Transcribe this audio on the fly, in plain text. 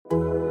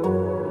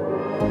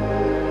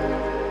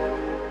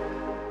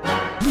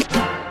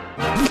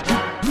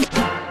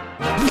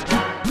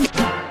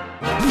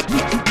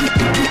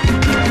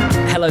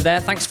Hello there,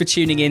 thanks for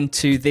tuning in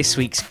to this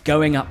week's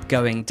Going Up,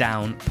 Going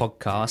Down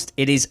podcast.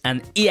 It is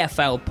an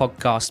EFL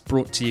podcast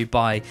brought to you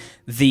by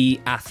The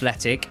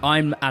Athletic.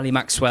 I'm Ali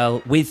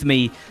Maxwell, with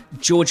me,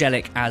 George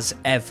Ellick as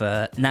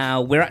ever.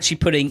 Now, we're actually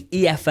putting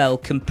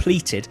EFL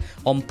Completed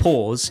on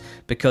pause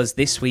because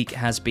this week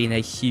has been a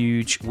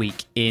huge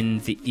week in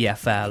the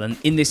EFL. And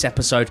in this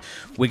episode,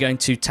 we're going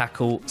to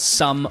tackle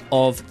some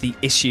of the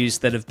issues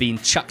that have been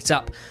chucked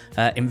up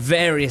in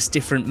various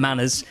different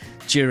manners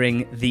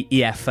during the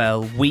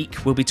EFL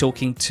week. We'll be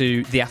talking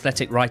to The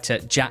Athletic writer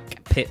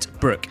Jack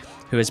Pitt-Brooke,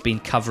 who has been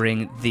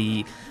covering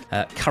the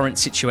current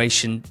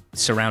situation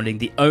surrounding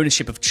the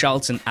ownership of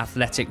Charlton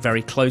Athletic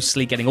very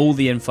closely, getting all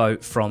the info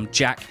from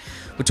Jack.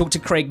 We'll talk to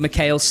Craig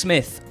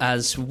McHale-Smith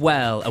as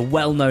well, a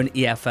well-known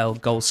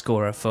EFL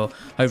goalscorer for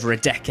over a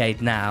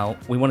decade now.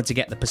 We wanted to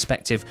get the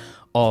perspective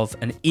of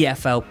an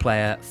EFL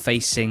player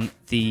facing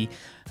the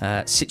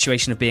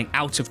situation of being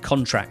out of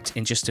contract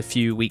in just a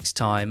few weeks'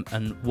 time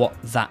and what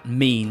that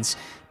means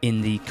in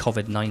the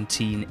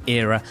COVID-19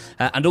 era.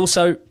 And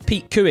also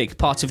Pete Couhig,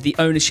 part of the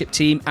ownership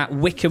team at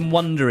Wycombe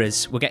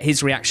Wanderers. We'll get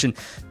his reaction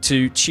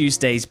to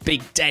Tuesday's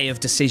big day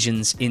of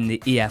decisions in the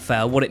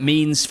EFL, what it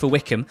means for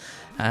Wycombe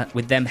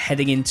with them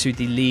heading into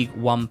the League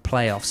One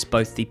playoffs,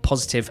 both the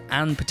positive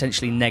and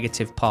potentially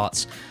negative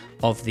parts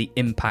of the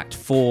impact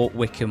for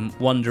Wycombe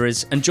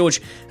Wanderers. And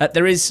George,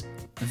 there is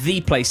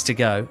the place to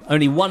go,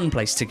 only one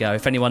place to go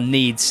if anyone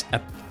needs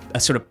a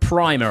sort of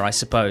primer, I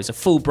suppose, a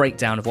full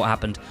breakdown of what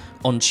happened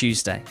on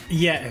Tuesday.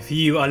 Yeah, if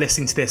you are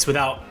listening to this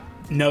without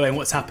knowing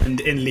what's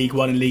happened in League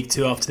One and League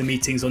Two after the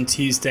meetings on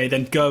Tuesday,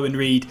 then go and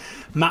read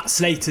Matt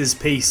Slater's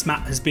piece.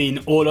 Matt has been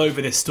all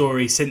over this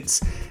story since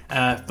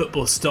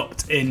football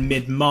stopped in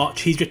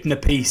mid-March. He's written a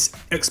piece,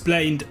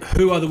 explained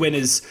who are the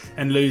winners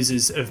and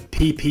losers of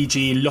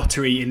PPG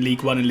lottery in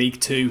League One and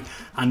League Two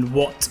and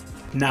what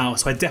now.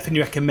 So I definitely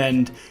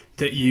recommend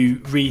that you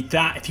read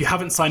that. If you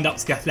haven't signed up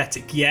to The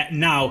Athletic yet,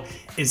 now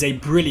is a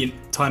brilliant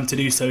time to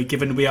do so,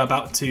 given we are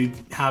about to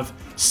have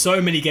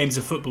so many games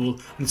of football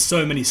and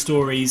so many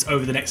stories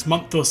over the next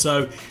month or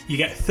so. You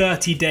get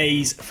 30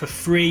 days for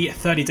free, a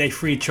 30-day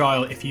free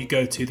trial if you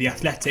go to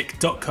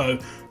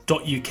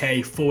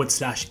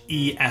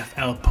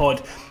theathletic.co.uk/EFL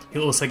pod.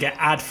 You'll also get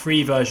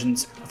ad-free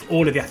versions of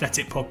all of The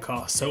Athletic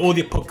podcasts. So all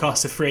the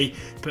podcasts are free,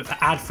 but for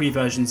ad-free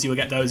versions, you will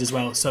get those as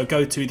well. So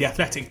go to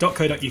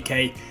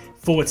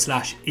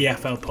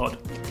theathletic.co.uk/EFL pod.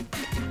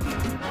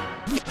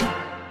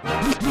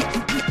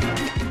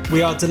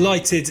 We are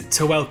delighted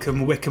to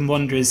welcome Wycombe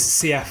Wanderers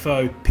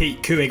CFO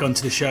Pete Couhig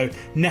onto the show,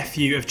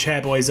 nephew of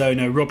Chairboys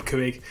owner Rob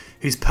Couhig,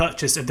 whose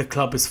purchase of the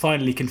club was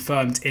finally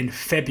confirmed in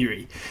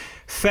February.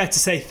 Fair to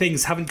say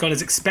things haven't gone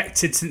as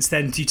expected since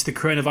then due to the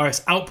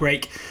coronavirus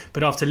outbreak,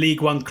 but after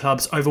League One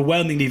clubs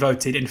overwhelmingly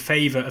voted in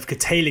favour of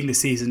curtailing the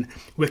season,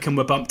 Wycombe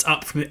were bumped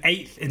up from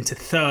 8th into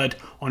 3rd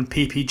on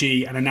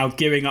PPG and are now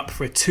gearing up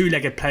for a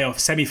two-legged playoff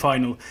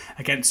semi-final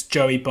against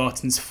Joey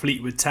Barton's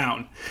Fleetwood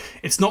Town.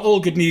 It's not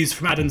all good news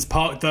from Adams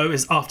Park though,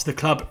 as after the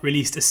club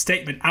released a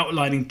statement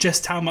outlining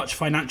just how much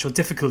financial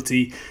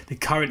difficulty the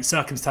current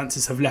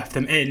circumstances have left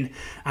them in,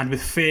 and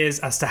with fears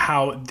as to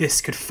how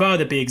this could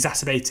further be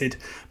exacerbated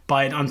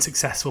by an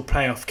unsuccessful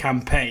playoff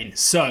campaign.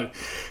 So,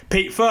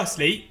 Pete,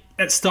 firstly,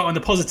 let's start on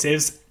the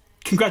positives.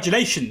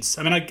 Congratulations.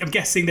 I mean, I'm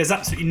guessing there's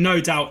absolutely no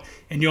doubt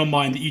in your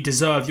mind that you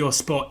deserve your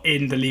spot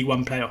in the League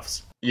One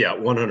playoffs. Yeah,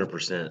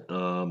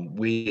 100%.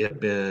 We have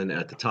been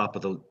at the top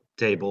of the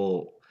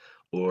table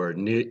or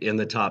in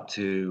the top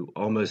two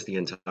almost the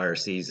entire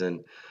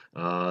season.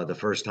 The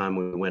first time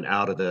we went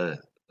out of the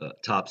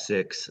top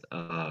six,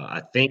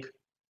 I think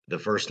the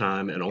first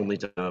time and only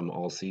time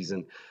all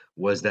season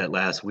was that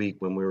last week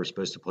when we were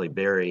supposed to play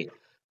Barry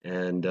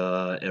and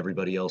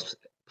everybody else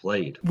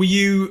played. Were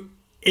you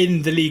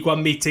in the League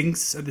One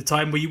meetings at the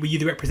time? Were you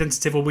the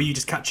representative, or were you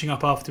just catching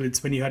up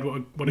afterwards when you had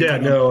what Yeah,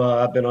 no,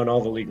 I've been on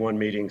all the League One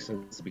meetings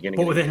since the beginning.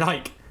 What were they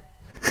like?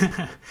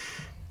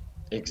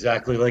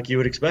 Exactly like you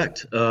would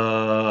expect.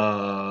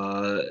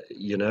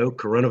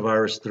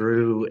 Coronavirus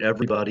threw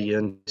everybody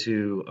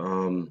into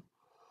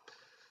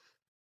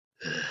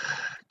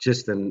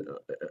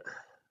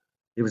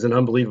it was an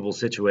unbelievable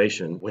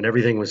situation. When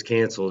everything was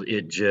canceled,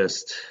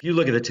 you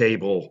look at the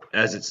table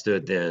as it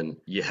stood then,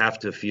 you have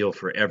to feel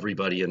for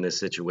everybody in this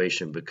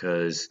situation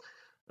because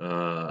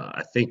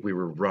I think we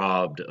were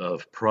robbed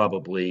of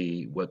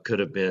probably what could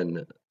have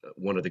been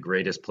one of the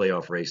greatest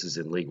playoff races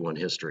in League One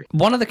history.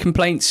 One of the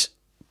complaints,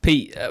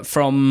 Pete,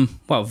 from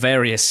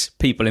various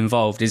people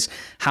involved is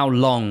how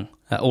long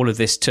all of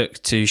this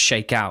took to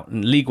shake out,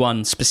 and League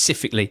One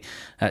specifically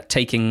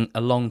taking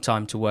a long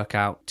time to work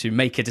out, to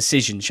make a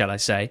decision, shall I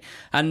say.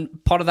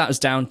 And part of that was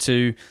down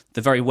to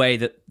the very way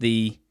that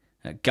the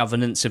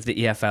governance of the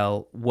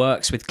EFL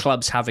works, with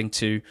clubs having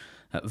to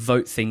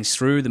vote things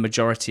through, the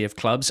majority of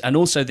clubs, and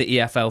also the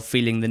EFL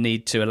feeling the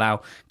need to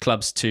allow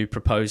clubs to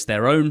propose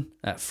their own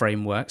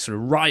framework, sort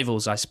of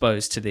rivals, I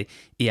suppose, to the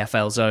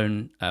EFL's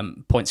own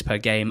points per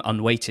game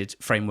unweighted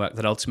framework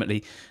that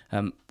ultimately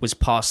was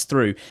passed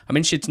through. I'm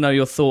interested to know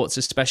your thoughts,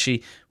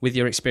 especially with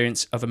your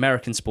experience of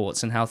American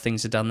sports and how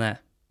things are done there.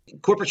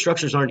 corporate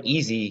structures aren't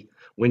easy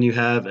when you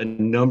have a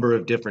number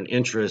of different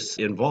interests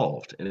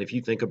involved. And if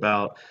you think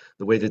about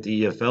the way that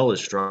the EFL is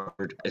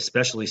structured,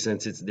 especially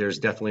since there's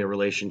definitely a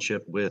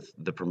relationship with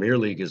the Premier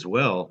League as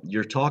well,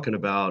 you're talking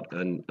about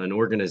an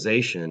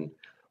organization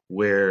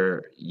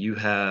where you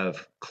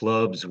have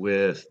clubs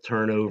with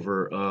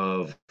turnover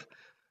of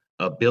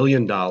 $1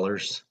 billion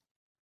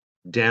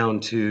down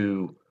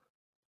to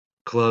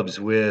clubs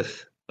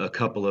with a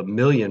couple of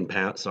million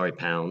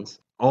pounds,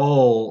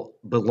 all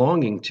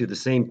belonging to the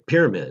same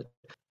pyramid.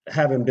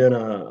 Having been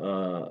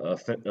a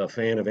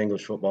fan of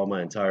English football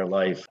my entire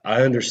life,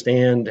 I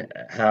understand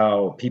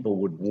how people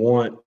would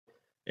want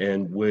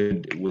and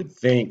would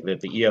think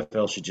that the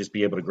EFL should just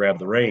be able to grab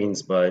the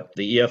reins, but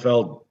the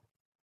EFL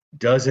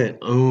doesn't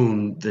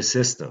own the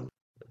system.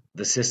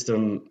 The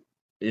system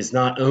is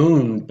not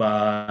owned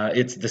by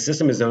the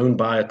system is owned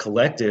by a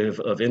collective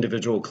of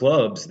individual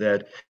clubs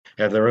that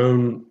have their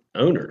own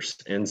owners.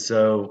 And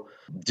so,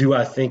 do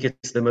I think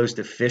it's the most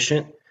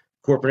efficient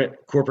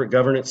corporate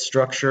governance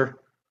structure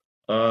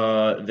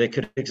that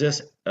could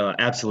exist?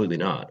 Absolutely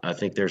not. I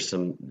think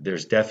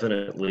there's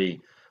definitely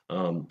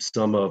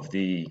some of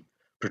the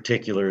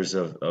particulars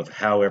of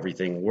how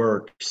everything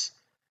works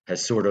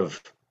has sort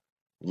of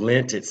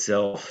lent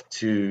itself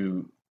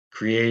to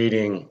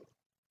creating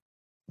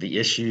the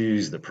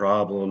issues, the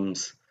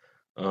problems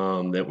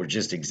that were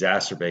just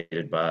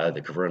exacerbated by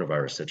the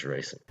coronavirus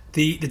situation.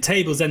 The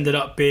tables ended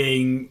up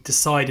being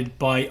decided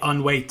by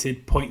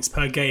unweighted points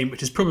per game,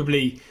 which is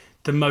probably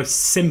the most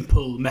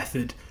simple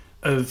method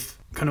of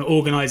kind of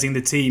organising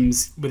the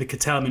teams with a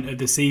curtailment of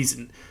the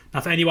season.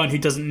 Now, for anyone who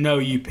doesn't know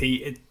you,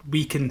 Pete,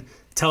 we can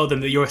tell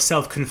them that you're a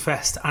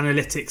self-confessed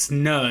analytics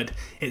nerd,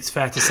 it's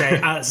fair to say,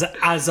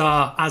 as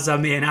are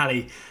me and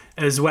Ali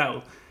as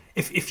well.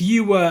 If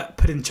you were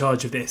put in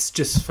charge of this,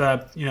 just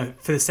for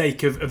the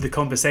sake of the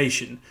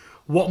conversation,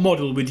 what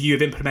model would you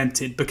have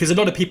implemented? Because a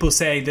lot of people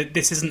say that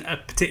this isn't a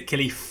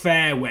particularly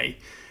fair way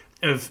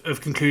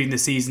of concluding the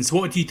season. So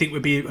what do you think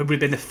would have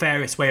been the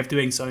fairest way of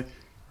doing so?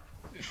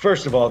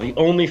 First of all, the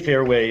only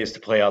fair way is to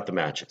play out the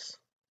matches.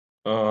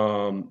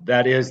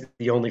 That is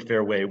the only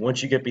fair way.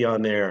 Once you get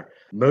beyond there,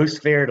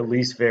 most fair to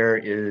least fair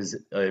is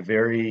a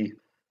very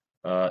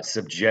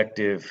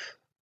subjective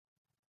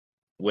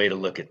way to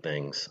look at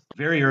things.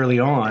 Very early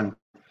on,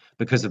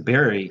 because of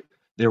Barry,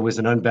 there was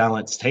an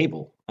unbalanced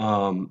table.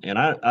 And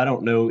I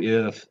don't know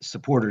if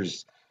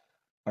supporters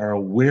are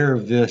aware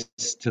of this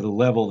to the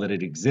level that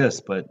it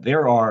exists, but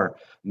there are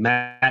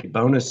match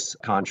bonus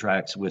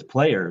contracts with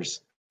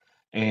players,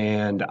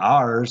 and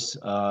ours,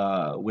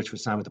 which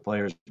was signed with the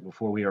players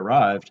before we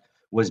arrived,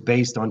 was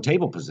based on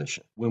table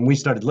position. When we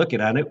started looking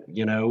at it,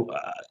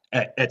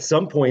 at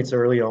some points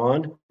early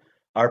on,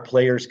 our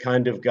players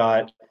kind of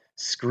got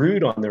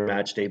screwed on their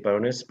match day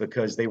bonus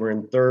because they were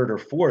in third or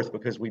fourth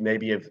because we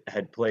maybe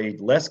had played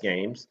less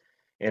games.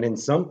 And in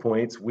some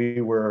points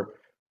we were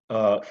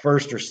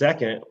first or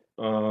second.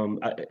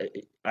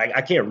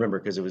 I can't remember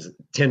because it was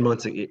 10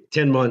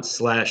 months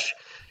slash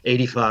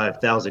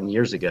 85,000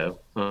 years ago.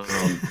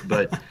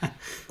 But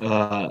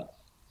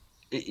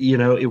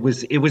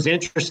it was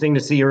interesting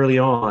to see early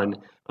on,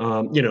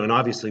 and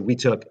obviously we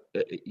took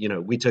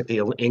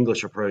the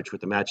English approach with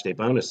the match day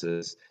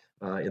bonuses.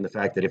 In the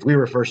fact that if we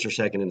were first or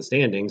second in the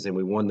standings and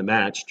we won the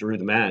match, drew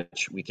the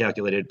match, we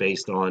calculated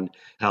based on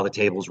how the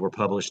tables were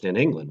published in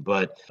England.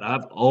 But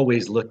I've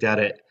always looked at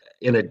it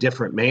in a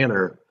different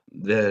manner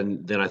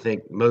than I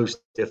think most,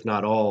 if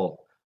not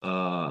all,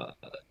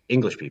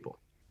 English people.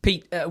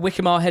 Pete,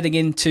 Wycombe are heading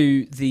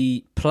into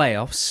the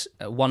playoffs.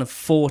 One of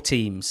 4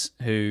 teams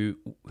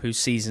whose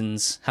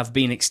seasons have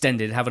been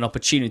extended have an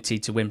opportunity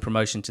to win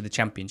promotion to the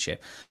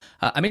Championship.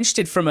 I'm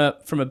interested from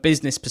a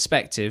business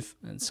perspective,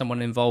 and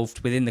someone involved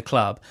within the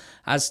club,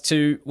 as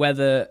to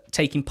whether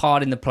taking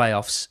part in the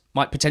playoffs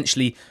might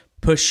potentially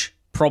push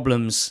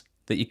problems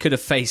that you could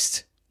have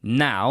faced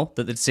now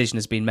that the decision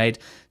has been made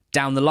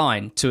down the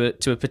line to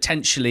a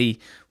potentially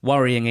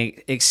worrying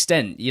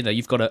extent.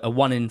 You've got a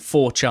 1 in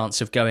 4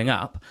 chance of going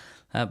up,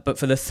 but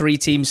for the 3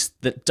 teams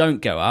that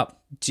don't go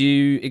up, do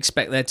you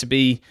expect there to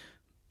be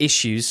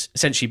issues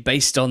essentially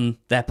based on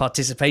their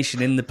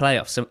participation in the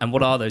playoffs? And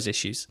what are those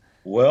issues?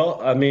 Well,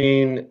 I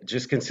mean,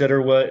 just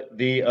consider what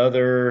the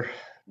other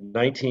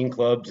 19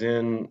 clubs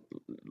in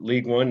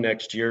League One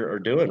next year are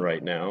doing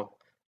right now,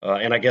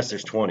 and I guess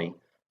there's 20.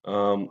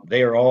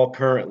 They are all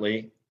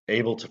currently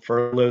able to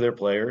furlough their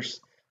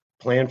players,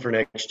 plan for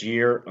next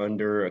year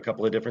under a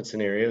couple of different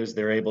scenarios.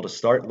 They're able to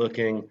start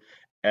looking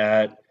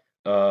at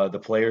the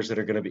players that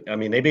are going to be. I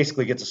mean, they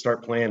basically get to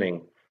start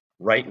planning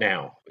right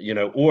now,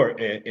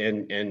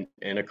 and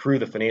accrue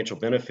the financial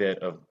benefit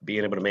of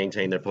being able to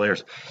maintain their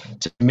players.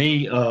 To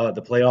me,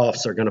 the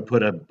playoffs are going to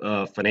put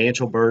a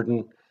financial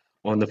burden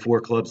on the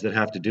 4 clubs that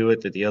have to do it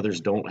that the others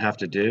don't have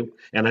to do.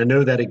 And I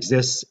know that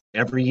exists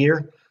every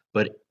year,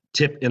 but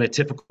in a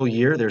typical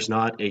year, there's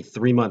not a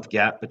 3-month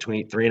gap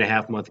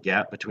 3.5 month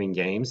gap between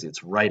games.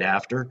 It's right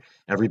after.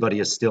 Everybody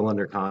is still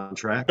under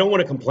contract. I don't want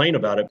to complain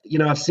about it.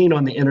 I've seen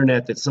on the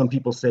internet that some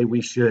people say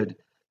we should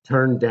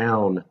turn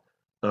down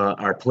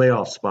our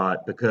playoff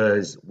spot,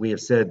 because we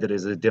have said that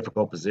is a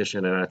difficult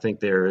position, and I think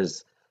there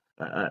is.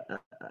 I,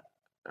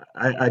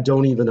 I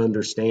don't even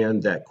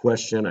understand that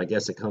question. I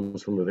guess it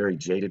comes from a very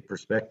jaded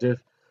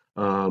perspective,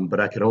 but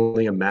I could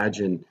only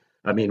imagine.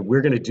 I mean,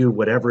 we're going to do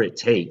whatever it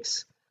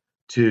takes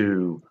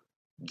to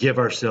give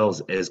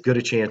ourselves as good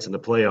a chance in the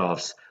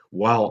playoffs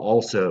while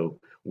also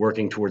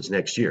working towards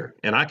next year.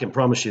 And I can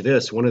promise you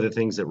this: one of the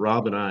things that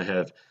Rob and I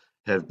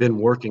have been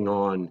working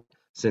on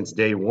since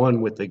day one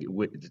of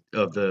the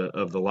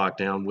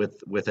lockdown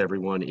with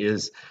everyone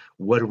is,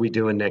 what are we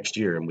doing next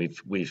year? And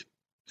we've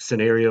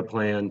scenario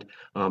planned.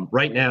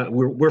 Right now,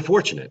 we're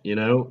fortunate,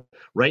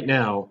 Right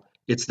now,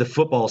 it's the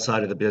football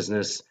side of the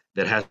business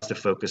that has to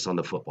focus on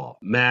the football.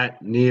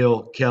 Matt,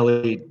 Neil,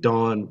 Kelly,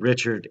 Don,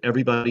 Richard,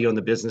 everybody on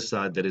the business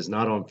side that is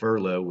not on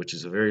furlough, which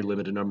is a very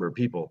limited number of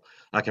people,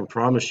 I can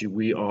promise you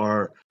we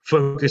are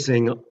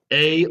focusing,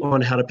 A, on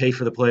how to pay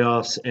for the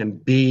playoffs,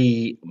 and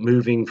B,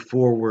 moving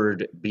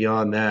forward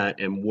beyond that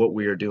and what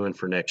we are doing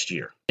for next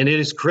year. And it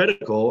is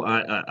critical.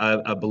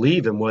 I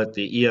believe in what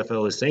the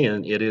EFL is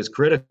saying. It is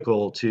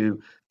critical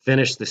to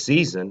finish the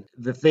season.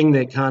 The thing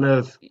that kind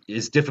of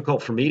is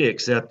difficult for me to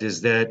accept is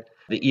that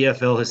the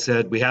EFL has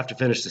said we have to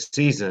finish the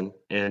season,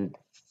 and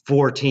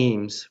four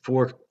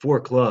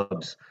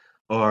clubs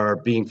are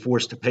being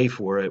forced to pay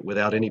for it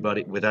without any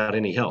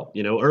help.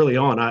 Early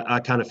on, I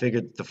kind of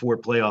figured the four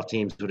playoff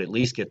teams would at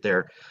least get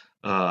their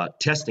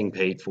testing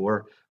paid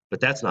for, but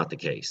that's not the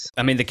case.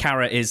 I mean, the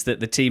carrot is that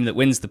the team that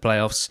wins the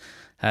playoffs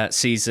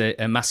sees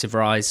a massive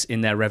rise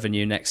in their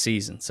revenue next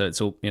season. So it's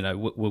all,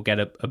 we'll get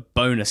a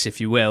bonus, if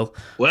you will,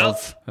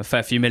 of a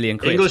fair few million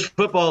quid. English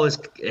football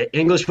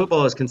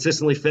has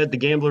consistently fed the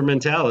gambler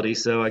mentality.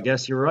 So I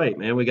guess you're right,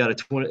 man. We got a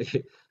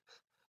 20.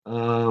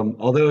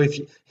 Although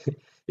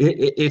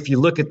if you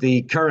look at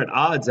the current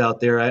odds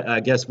out there, I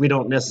guess we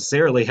don't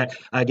necessarily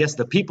I guess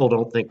the people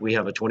don't think we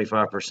have a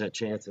 25%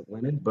 chance of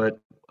winning. But,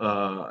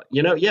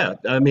 yeah,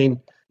 I mean,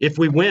 if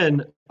we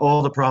win,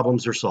 all the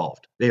problems are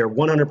solved. They are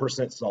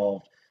 100%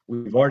 solved.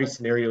 We've already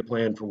scenario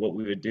planned for what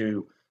we would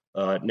do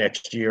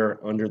next year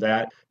under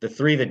that. The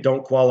three that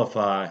don't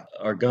qualify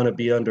are going to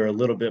be under a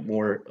little bit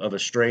more of a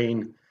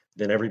strain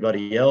than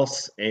everybody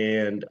else.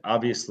 And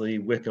obviously,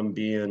 Wycombe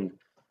being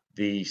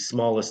the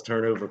smallest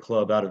turnover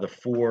club out of the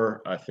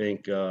four, I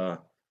think the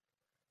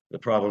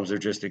problems are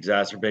just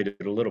exacerbated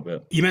a little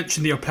bit. You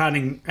mentioned that you're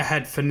planning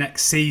ahead for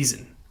next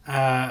season.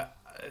 There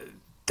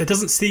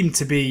doesn't seem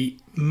to be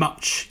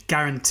much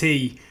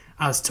guarantee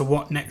as to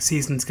what next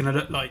season's going to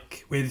look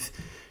like, with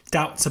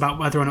doubts about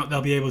whether or not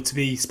there'll be able to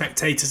be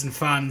spectators and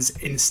fans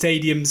in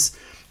stadiums,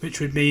 which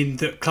would mean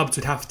that clubs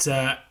would have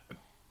to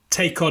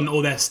take on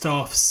all their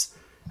staff's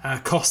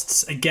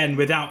costs again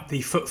without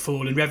the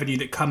footfall and revenue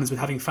that comes with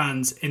having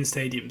fans in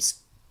stadiums.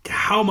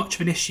 How much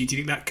of an issue do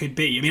you think that could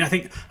be? I mean, I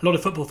think a lot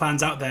of football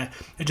fans out there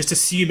are just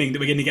assuming that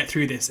we're going to get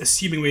through this,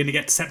 assuming we're going to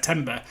get to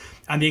September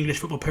and the English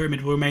football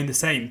pyramid will remain the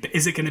same. But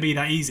is it going to be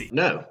that easy?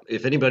 No.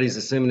 If anybody's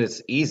assuming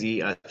it's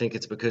easy, I think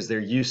it's because they're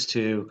used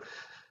to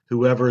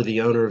whoever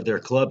the owner of their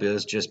club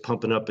is just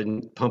pumping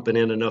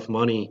in enough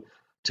money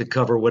to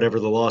cover whatever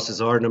the losses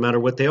are, no matter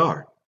what they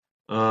are.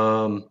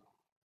 No,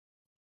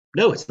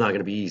 it's not going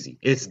to be easy.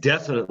 It's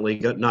definitely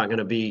not going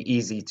to be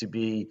easy to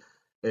be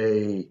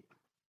a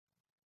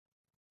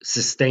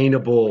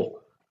sustainable,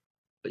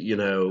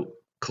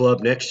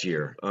 club next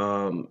year.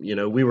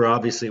 We were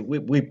obviously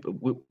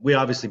we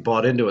obviously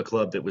bought into a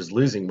club that was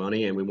losing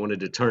money, and we wanted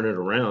to turn it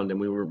around, and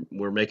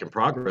we're making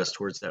progress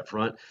towards that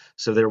front.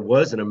 So there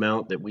was an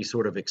amount that we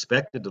sort of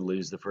expected to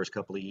lose the first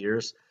couple of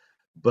years,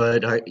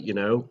 but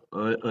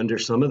under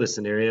some of the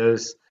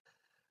scenarios,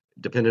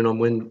 depending on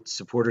when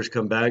supporters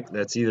come back,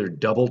 that's either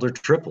doubled or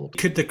tripled.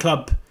 Could the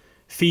club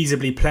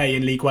feasibly play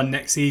in League One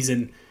next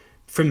season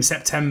from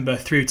September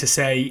through to,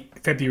 say,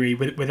 February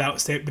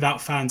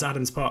without fans at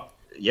Adams Park?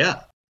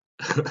 Yeah.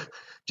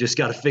 Just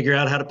got to figure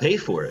out how to pay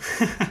for it.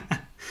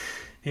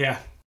 Yeah.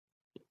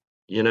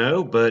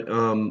 But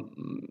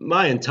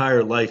my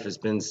entire life has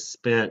been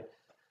spent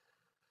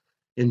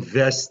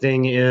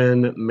investing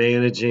in,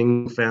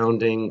 managing,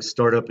 founding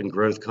startup and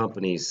growth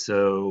companies.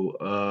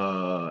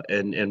 So,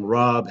 and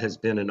Rob has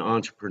been an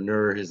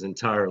entrepreneur his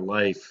entire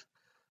life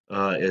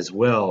as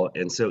well.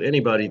 And so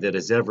anybody that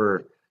has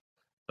ever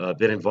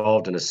been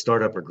involved in a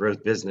startup or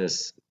growth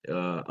business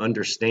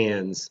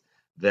understands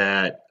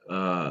that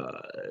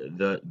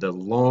the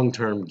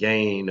long-term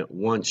gain,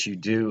 once you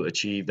do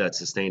achieve that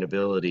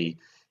sustainability,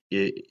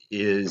 it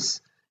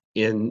is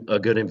in a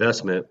good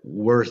investment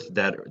worth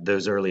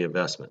those early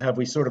investments. Have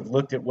we sort of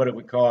looked at what it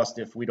would cost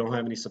if we don't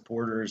have any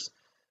supporters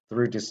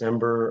through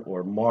December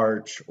or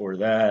March or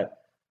that?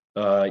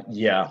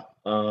 Yeah.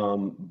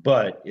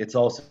 But it's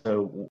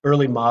also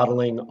early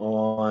modeling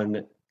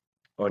on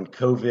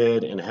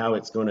COVID and how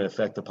it's going to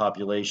affect the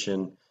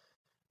population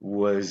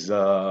was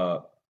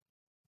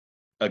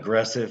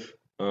aggressive.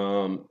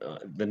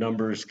 The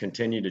numbers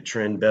continue to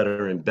trend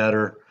better and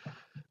better.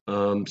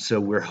 So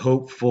we're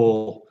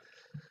hopeful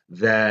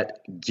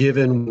that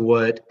given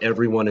what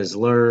everyone has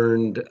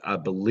learned, I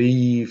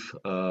believe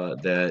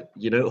that,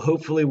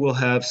 hopefully we'll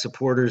have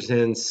supporters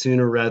in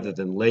sooner rather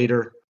than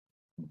later.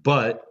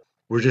 But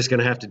we're just going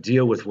to have to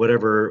deal with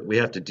whatever we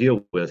have to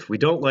deal with. We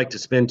don't like to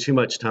spend too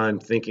much time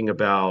thinking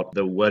about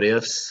the what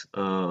ifs.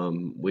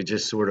 We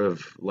just sort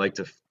of like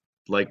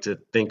to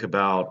think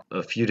about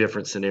a few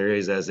different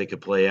scenarios as they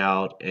could play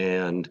out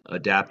and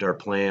adapt our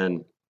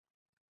plan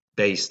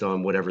based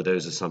on whatever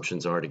those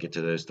assumptions are to get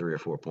to those 3 or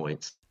 4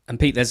 points. And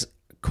Pete, there's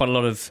quite a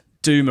lot of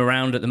doom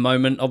around at the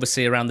moment,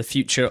 obviously around the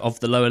future of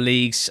the lower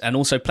leagues, and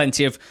also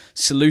plenty of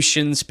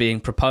solutions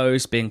being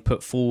proposed, being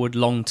put forward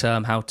long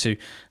term, how to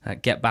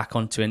get back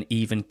onto an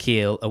even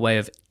keel, a way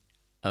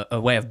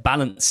of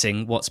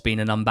balancing what's been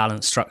an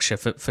unbalanced structure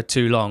for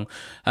too long.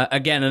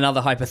 Again,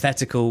 another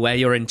hypothetical where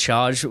you're in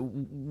charge.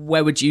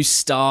 Where would you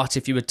start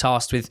if you were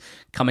tasked with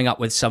coming up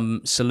with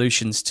some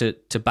solutions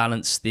to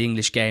balance the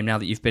English game now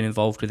that you've been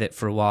involved with it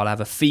for a while? I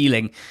have a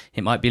feeling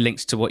it might be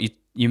linked to what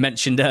you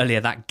mentioned earlier,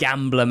 that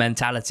gambler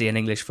mentality in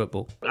English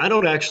football. I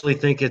don't actually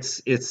think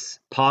it's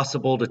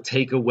possible to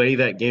take away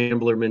that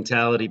gambler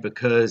mentality,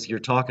 because you're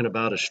talking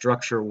about a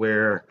structure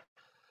where,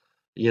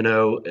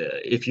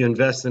 if you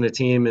invest in a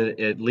team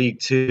at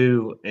League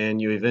Two and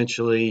you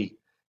eventually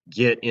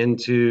get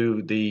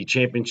into the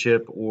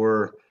Championship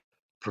or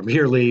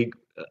Premier League,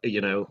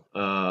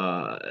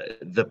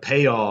 the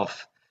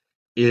payoff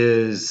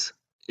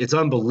it's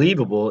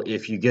unbelievable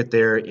if you get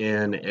there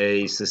in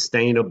a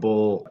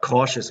sustainable,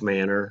 cautious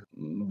manner.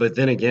 But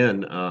then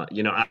again,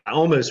 I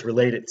almost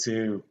relate it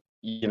to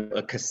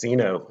a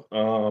casino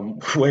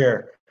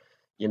where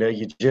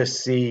you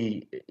just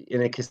see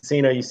in a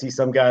casino, you see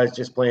some guys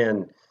just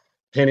playing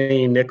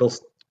penny, nickel,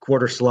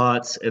 quarter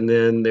slots, and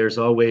then there's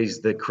always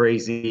the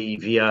crazy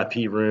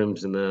VIP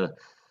rooms and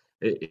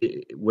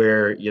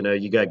where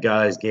you got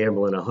guys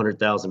gambling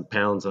 100,000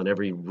 pounds on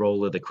every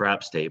roll of the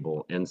craps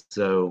table. And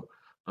so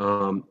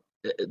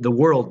the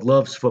world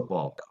loves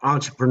football.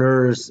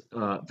 Entrepreneurs,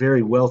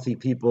 very wealthy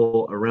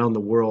people around the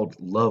world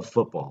love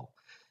football.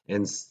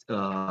 And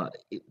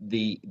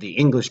the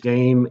English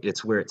game,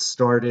 it's where it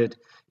started.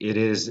 It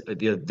is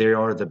there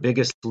are the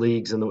biggest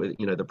leagues in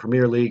the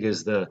Premier League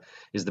is the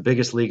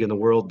biggest league in the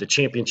world. The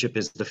Championship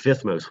is the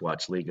 5th most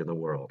watched league in the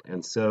world.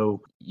 And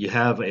so you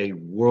have a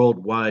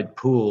worldwide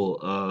pool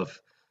of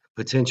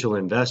potential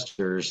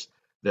investors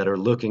that are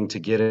looking to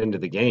get into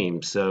the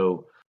game.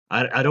 So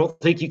I don't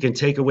think you can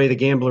take away the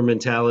gambler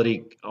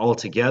mentality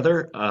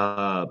altogether,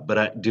 but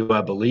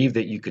I believe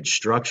that you could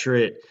structure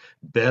it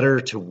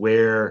better to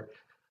where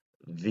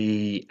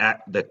the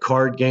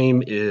card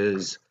game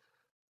is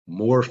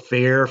more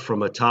fair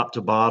from a top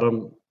to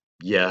bottom?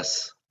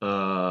 Yes.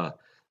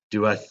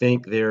 Do I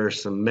think there are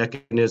some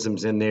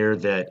mechanisms in there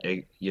that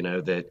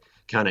that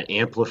kind of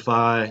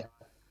amplify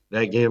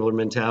that gambler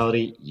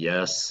mentality?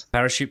 Yes.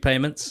 Parachute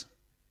payments?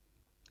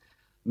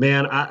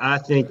 Man, I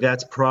think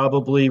that's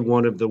probably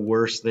one of the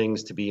worst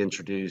things to be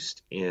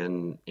introduced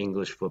in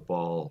English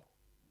football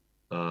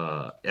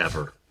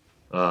ever.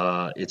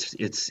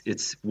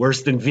 It's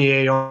worse than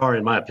VAR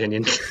in my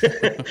opinion.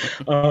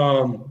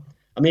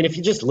 I mean, if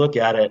you just look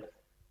at it,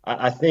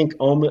 I think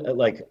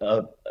like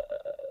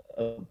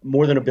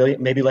more than $1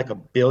 billion, maybe like $1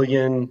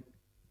 billion,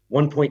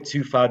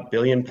 1.25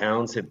 billion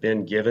pounds have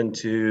been given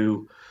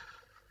to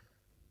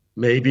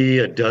maybe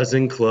a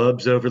dozen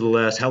clubs over the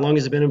last. How long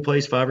has it been in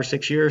place? 5 or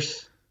 6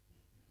 years?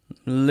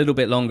 A little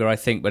bit longer, I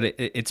think, but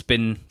it's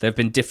been there've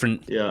been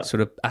different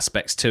sort of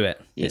aspects to it.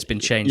 It's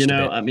been changed. a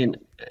bit. I mean,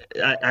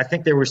 I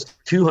think there was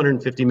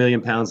 250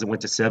 million pounds that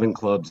went to 7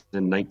 clubs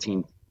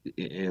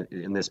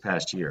in this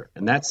past year,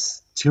 and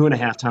that's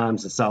 2.5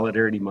 times the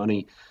solidarity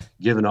money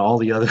given to all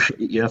the other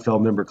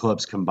EFL member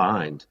clubs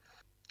combined.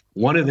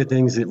 One of the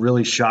things that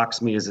really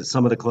shocks me is that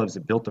some of the clubs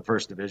that built the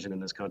first division in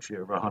this country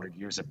over 100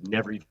 years have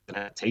never even had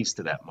a taste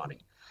of that money.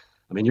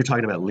 I mean, you're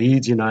talking about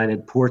Leeds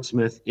United,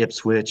 Portsmouth,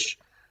 Ipswich.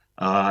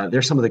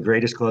 They're some of the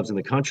greatest clubs in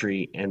the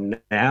country, and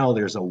now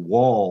there's a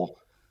wall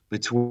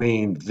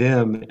between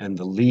them and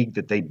the league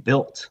that they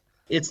built.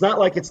 It's not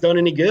like it's done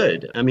any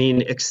good. I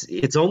mean,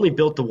 it's only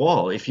built the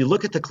wall. If you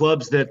look at the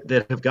clubs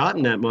that have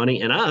gotten that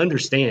money, and I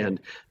understand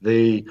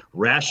the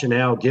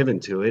rationale given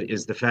to it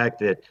is the fact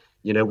that,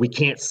 we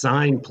can't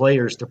sign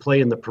players to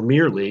play in the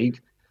Premier League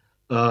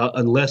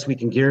unless we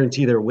can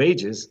guarantee their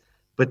wages.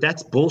 But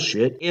that's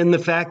bullshit. And the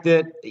fact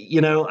that,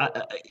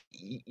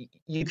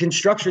 you can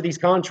structure these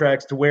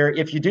contracts to where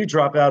if you do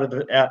drop out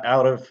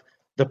of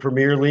the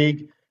Premier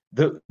League,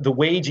 the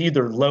wage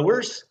either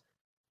lowers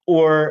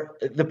or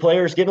the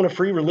player is given a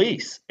free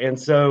release. And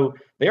so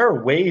there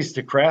are ways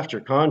to craft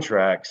your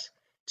contracts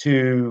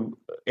and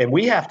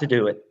we have to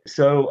do it.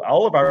 So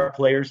all of our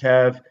players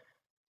have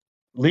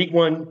League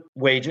One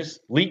wages,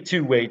 League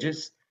Two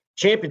wages,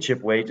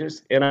 Championship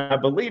wages. And I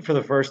believe for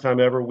the first time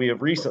ever, we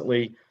have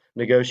recently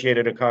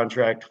negotiated a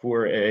contract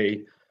for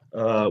a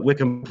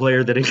Wycombe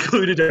player that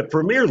included a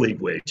Premier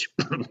League wage.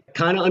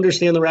 Kind of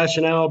understand the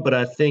rationale, but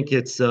I think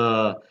it's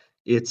a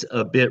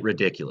bit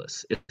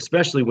ridiculous,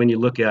 especially when you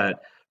look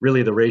at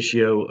really the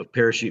ratio of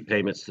parachute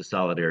payments to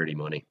solidarity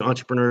money.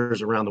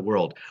 Entrepreneurs around the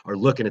world are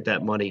looking at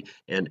that money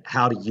and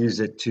how to use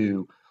it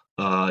to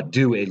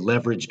do a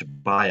leveraged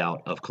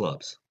buyout of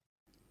clubs.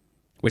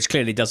 Which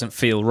clearly doesn't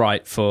feel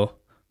right for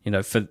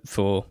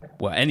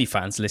any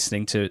fans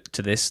listening to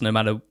this, no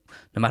matter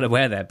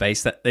where they're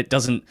based. That it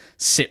doesn't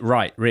sit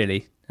right,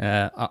 really.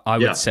 I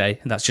would say,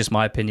 and that's just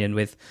my opinion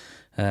with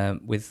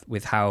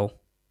how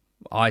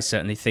I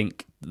certainly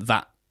think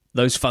that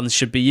those funds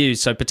should be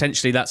used. So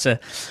potentially that's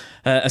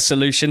a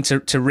solution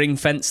to ring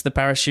fence the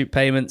parachute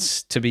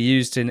payments to be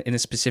used in a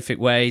specific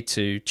way,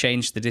 to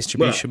change the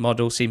distribution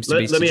model seems to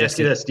be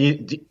suggested. Let me ask you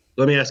this.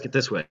 Let me ask it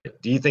this way.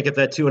 Do you think if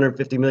that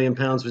 £250 million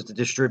was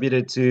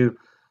distributed to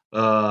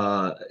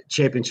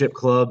championship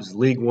clubs,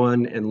 League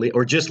One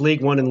or just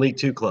League One and League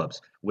Two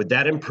clubs, would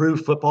that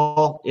improve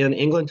football in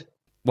England?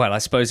 Well, I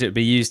suppose it would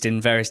be used in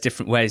various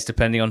different ways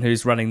depending on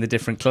who's running the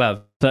different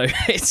club. So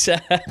it's a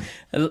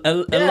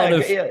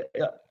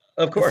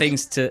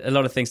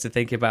lot of things to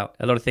think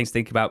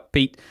about.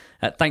 Pete,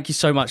 thank you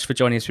so much for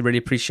joining us. We really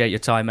appreciate your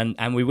time,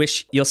 and we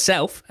wish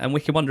yourself and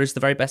Wycombe Wanderers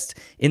the very best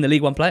in the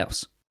League One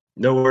playoffs.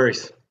 No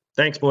worries.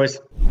 Thanks, boys.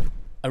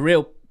 A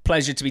real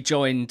pleasure to be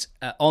joined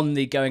on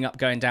the Going Up,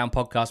 Going Down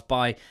podcast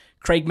by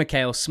Craig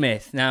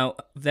McHale-Smith. Now,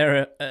 there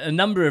are a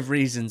number of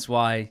reasons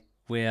why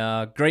we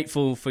are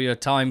grateful for your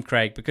time,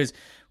 Craig, because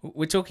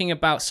we're talking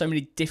about so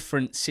many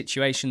different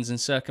situations and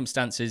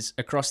circumstances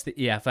across the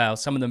EFL,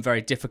 some of them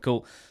very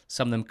difficult,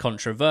 some of them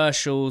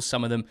controversial,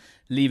 some of them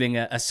leaving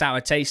a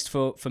sour taste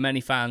for many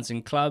fans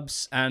and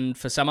clubs, and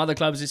for some other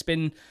clubs it's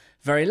been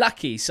very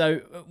lucky.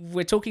 So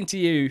we're talking to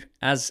you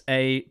as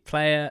a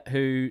player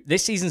who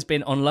this season's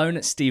been on loan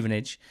at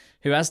Stevenage,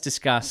 who, as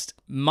discussed,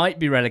 might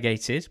be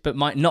relegated, but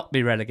might not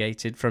be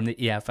relegated from the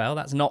EFL.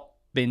 That's not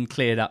been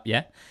cleared up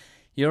yet.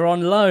 You're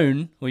on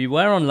loan, or you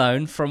were on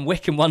loan, from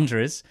Wycombe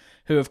Wanderers,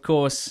 who, of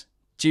course,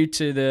 due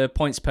to the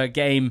points per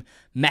game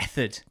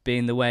method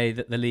being the way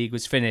that the league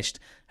was finished,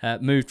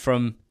 moved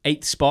from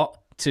 8th spot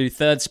to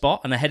 3rd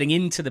spot and are heading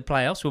into the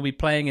playoffs. We'll be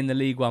playing in the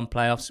League One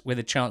playoffs with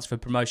a chance for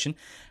promotion.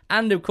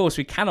 And, of course,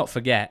 we cannot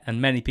forget,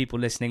 and many people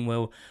listening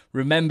will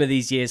remember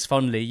these years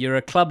fondly, you're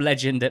a club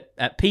legend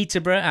at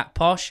Peterborough, at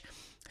Posh,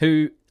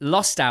 who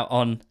lost out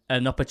on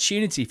an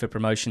opportunity for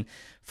promotion,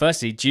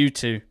 firstly due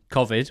to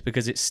COVID,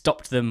 because it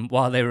stopped them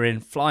while they were in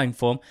flying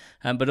form,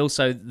 but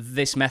also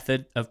this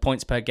method of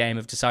points per game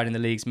of deciding the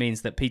leagues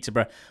means that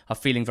Peterborough are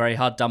feeling very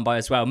hard done by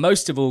as well.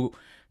 Most of all,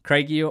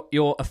 Craig,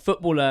 you're a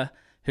footballer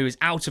who is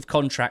out of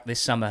contract this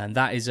summer, and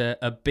that is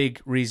a big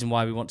reason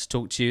why we want to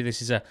talk to you.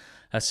 This is a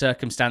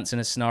circumstance and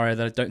a scenario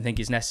that I don't think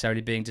is necessarily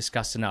being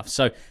discussed enough.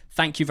 So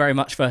thank you very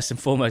much, first and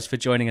foremost, for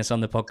joining us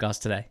on the podcast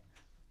today.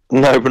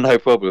 No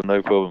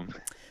problem.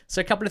 So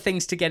a couple of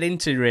things to get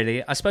into,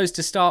 really. I suppose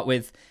to start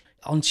with,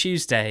 on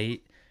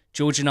Tuesday,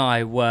 George and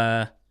I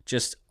were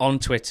just on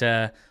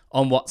Twitter,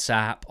 on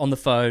WhatsApp, on the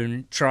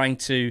phone, trying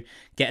to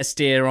get a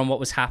steer on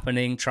what was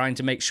happening, trying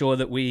to make sure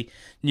that we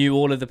knew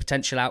all of the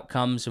potential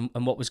outcomes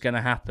and what was going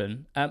to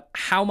happen.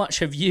 How much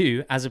have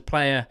you, as a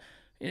player,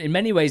 in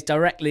many ways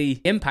directly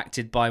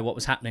impacted by what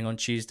was happening on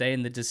Tuesday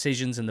and the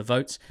decisions and the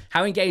votes?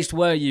 How engaged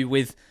were you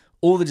with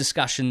all the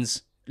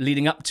discussions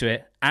leading up to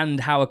it, and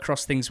how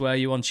across things were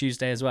you on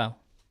Tuesday as well?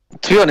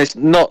 To be honest,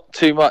 not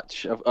too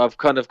much. I've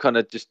kind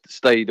of just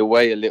stayed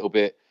away a little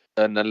bit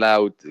and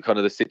allowed kind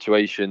of the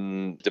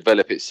situation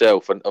develop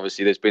itself. And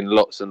obviously there's been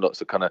lots and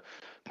lots of kind of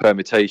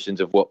permutations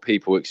of what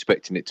people were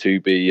expecting it to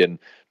be and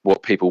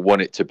what people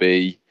want it to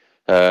be.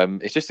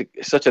 It's just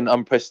such an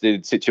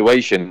unprecedented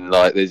situation.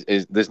 Like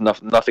there's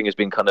nothing has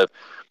been kind of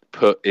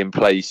put in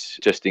place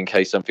just in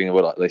case something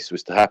like this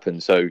was to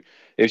happen. So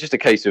it was just a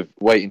case of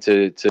waiting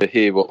to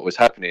hear what was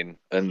happening.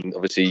 And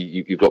obviously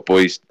you've got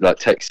boys like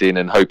texting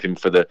and hoping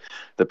for the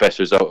best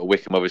result at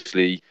Wycombe.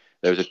 Obviously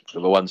there was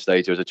at one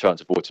stage there was a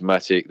chance of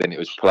automatic, then it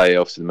was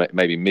playoffs and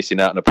maybe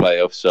missing out on a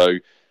playoff. So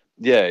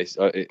yeah,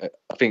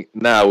 I think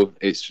now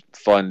it's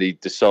finally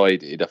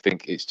decided. I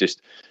think it's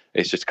just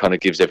kind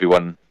of gives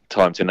everyone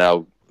time to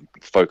now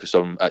focus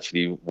on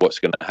actually what's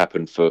going to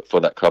happen for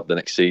that club the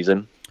next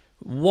season.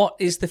 What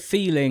is the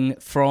feeling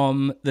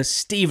from the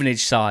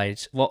Stevenage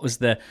side? What was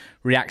the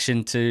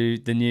reaction to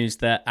the news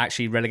that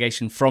actually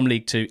relegation from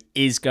League Two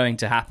is going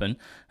to happen,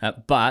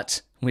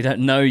 but we don't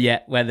know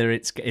yet whether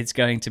it's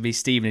going to be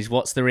Stevenage?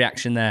 What's the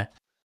reaction there?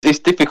 It's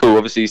difficult.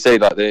 Obviously, you say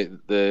like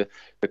the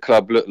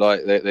club look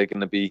like they're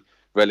going to be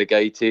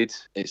relegated.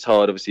 It's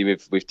hard. Obviously,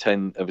 with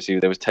 10. Obviously,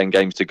 there was 10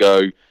 games to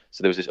go.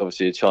 So there was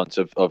obviously a chance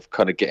of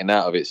kind of getting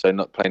out of it. So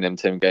not playing them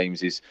 10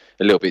 games is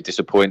a little bit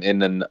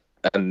disappointing.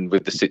 And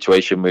with the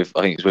situation with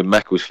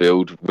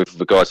Macclesfield, with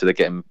regards to they're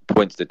getting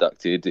points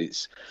deducted,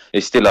 it's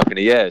still up in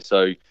the air.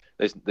 So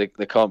they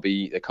can't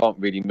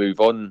really move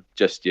on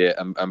just yet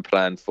and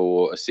plan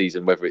for a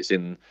season, whether it's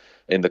in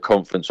the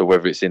conference or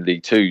whether it's in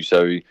League Two.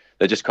 So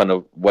they're just kind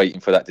of waiting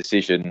for that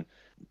decision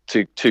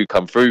to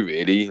come through,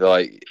 really.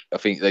 Like I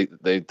think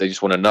they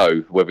just want to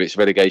know whether it's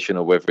relegation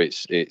or whether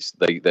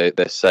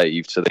they're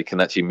saved, so they can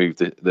actually move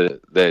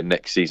their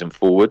next season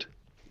forward.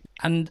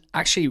 And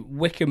actually,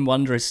 Wycombe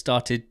Wanderers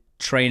started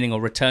training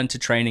or return to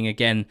training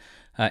again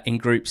in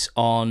groups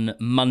on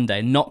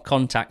Monday. Not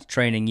contact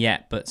training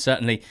yet, but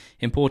certainly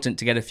important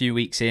to get a few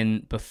weeks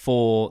in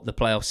before the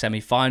playoff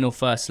semi-final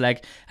first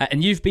leg.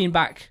 And you've been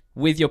back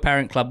with your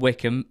parent club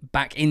Wycombe,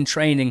 back in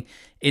training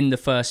in the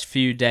first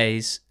few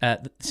days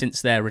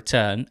since their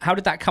return. How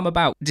did that come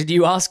about? Did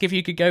you ask if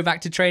you could go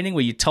back to training?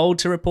 Were you told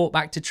to report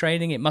back to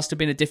training? It must have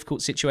been a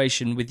difficult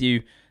situation with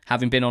you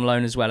having been on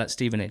loan as well at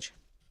Stevenage.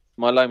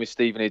 My loan with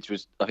Stevenage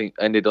was, I think,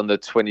 ended on the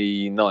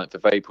 29th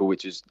of April,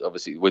 which is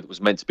obviously was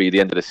meant to be the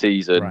end of the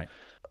season.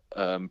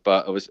 Right.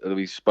 But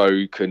we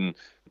spoke, and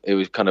it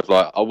was kind of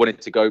like I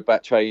wanted to go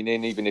back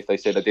training, even if they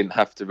said I didn't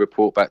have to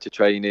report back to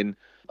training.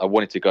 I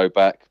wanted to go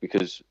back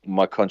because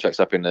my contract's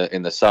up in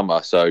the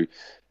summer. So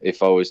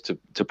if I was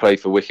to play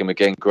for Wycombe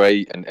again,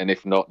 great. And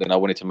if not, then I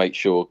wanted to make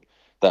sure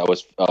that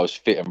I was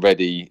fit and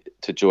ready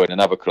to join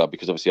another club,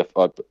 because obviously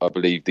I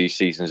believe these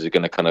seasons are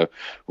going to kind of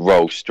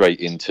roll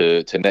straight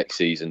into next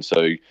season.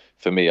 So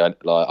for me, I've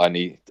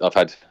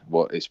had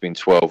it's been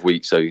 12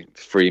 weeks, so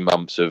 3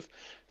 months of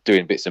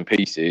doing bits and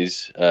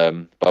pieces.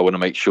 But I want to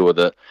make sure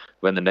that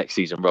when the next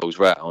season rolls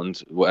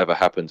round, whatever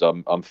happens,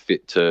 I'm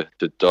fit to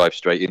dive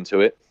straight into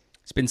it.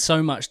 There's been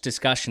so much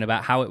discussion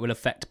about how it will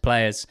affect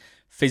players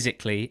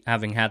physically,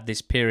 having had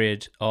this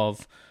period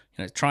of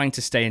trying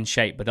to stay in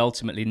shape, but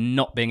ultimately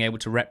not being able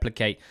to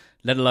replicate,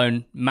 let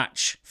alone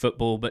match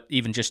football, but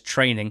even just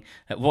training.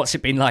 What's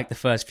it been like the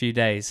first few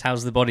days?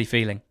 How's the body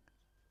feeling?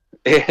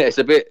 Yeah, it's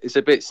a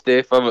bit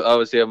stiff. I'm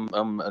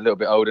a little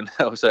bit older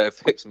now, so it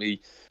affects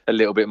me a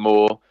little bit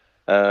more.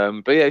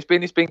 But yeah, it's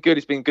been good.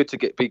 It's been good to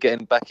be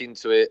getting back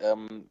into it.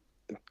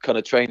 Kind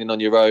of training on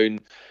your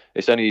own.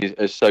 It's only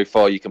as so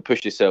far you can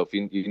push yourself.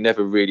 You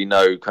never really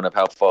know kind of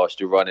how fast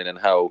you're running and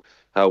how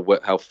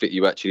fit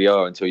you actually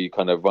are until you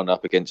kind of run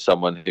up against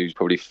someone who's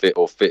probably fit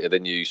or fitter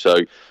than you. So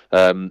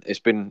it's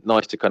been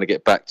nice to kind of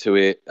get back to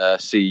it,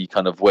 see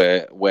kind of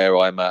where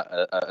I'm at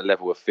a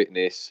level of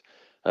fitness,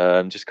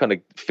 just kind of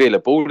feel a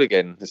ball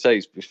again. I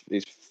say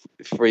it's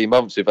 3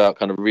 months without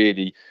kind of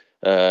really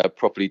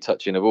properly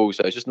touching a ball.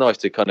 So it's just nice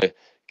to kind of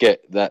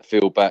get that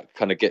feel back,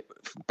 kind of get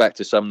back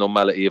to some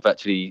normality of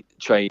actually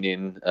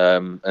training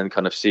and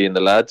kind of seeing the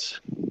lads.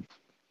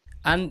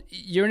 And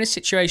you're in a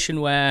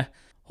situation where,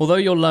 although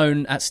your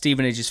loan at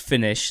Stevenage is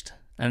finished,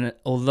 and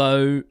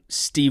although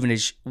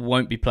Stevenage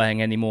won't be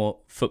playing any more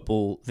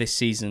football this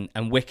season,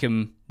 and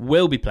Wycombe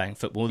will be playing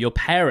football, your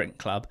parent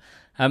club,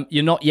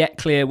 you're not yet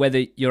clear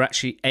whether you're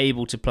actually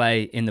able to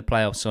play in the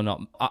playoffs or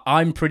not.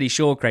 I'm pretty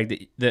sure,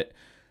 Craig, that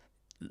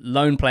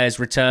loan players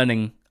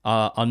returning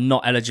are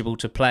not eligible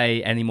to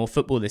play any more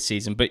football this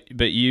season. But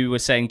you were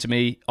saying to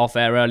me off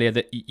air earlier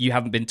that you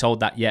haven't been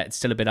told that yet. It's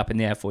still a bit up in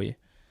the air for you.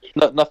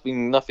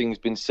 Nothing's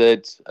been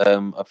said.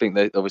 I think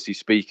they're obviously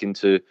speaking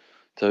to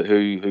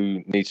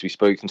who needs to be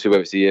spoken to,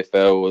 whether it's the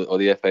EFL or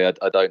the FA.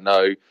 I don't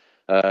know.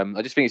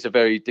 I just think it's a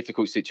very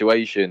difficult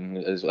situation,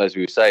 as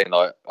we were saying.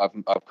 Like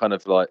I've kind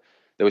of like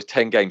there was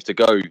 10 games to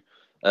go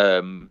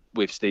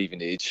with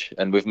Stevenage,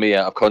 and with me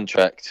out of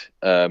contract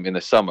in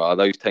the summer,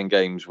 those 10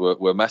 games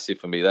were massive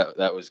for me.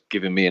 That was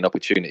giving me an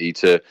opportunity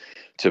to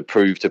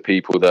prove to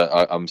people that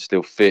I'm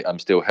still fit, I'm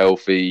still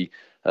healthy,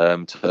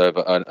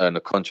 to earn a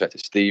contract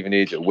at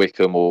Stevenage, at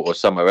Wycombe, or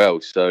somewhere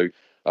else. So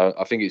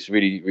I think it's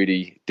really,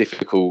 really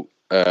difficult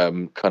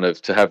kind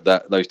of to have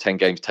those 10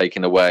 games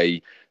taken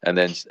away, and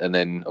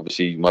then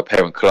obviously my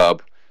parent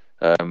club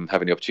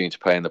having the opportunity to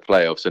play in the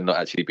playoffs and not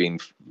actually being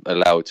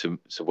allowed to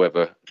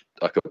whether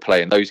I could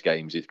play in those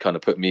games. It kind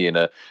of put me in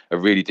a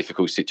really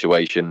difficult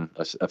situation.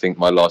 I think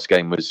my last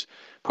game was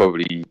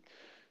probably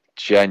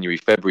January,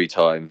 February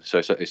time. So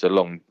it's a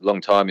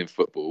long time in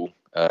football.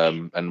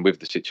 And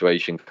with the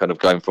situation kind of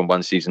going from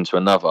one season to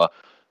another,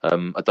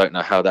 I don't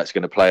know how that's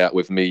going to play out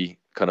with me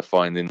kind of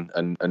finding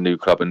a new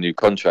club, a new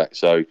contract.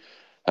 So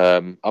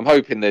I'm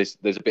hoping there's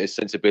a bit of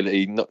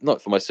sensibility,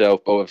 not for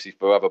myself, but obviously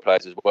for other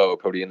players as well, who are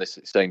probably in the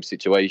same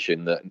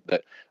situation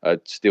that are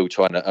still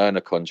trying to earn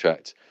a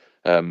contract.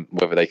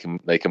 Whether they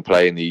can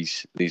play in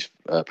these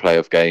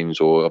playoff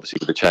games, or obviously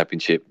with the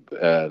Championship,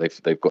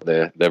 they've got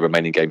their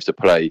remaining games to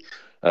play.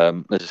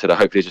 As I said, I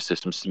hope there's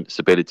just some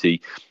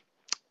stability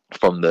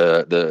from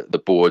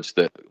the boards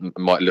that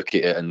might look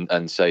at it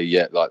and say,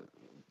 yeah, like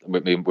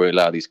we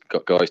allow these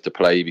guys to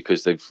play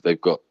because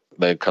they've got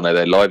their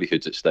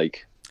livelihoods at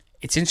stake.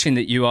 It's interesting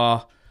that you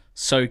are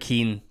so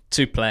keen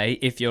to play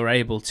if you're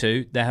able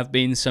to. There have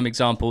been some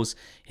examples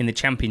in the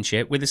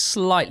Championship with a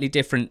slightly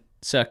different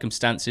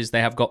circumstances.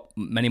 They have got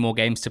many more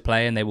games to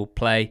play, and they will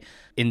play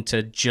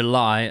into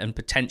July and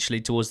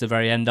potentially towards the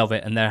very end of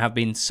it. And there have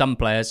been some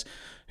players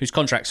whose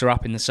contracts are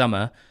up in the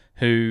summer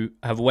who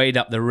have weighed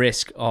up the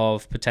risk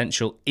of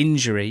potential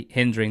injury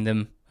hindering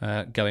them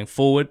going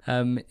forward.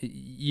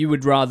 You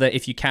would rather,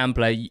 if you can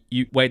play,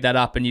 you weighed that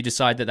up and you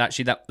decide that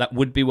actually that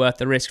would be worth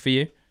the risk for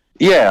you?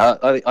 Yeah,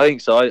 I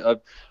think so.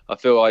 I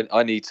feel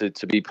I need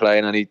to be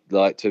playing. I need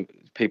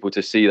people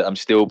to see that I'm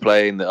still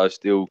playing, that I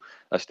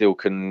still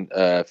can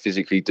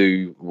physically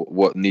do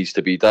what needs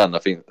to be done. I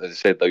think, as I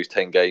said, those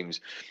 10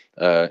 games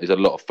is a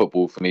lot of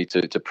football for me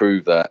to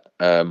prove that.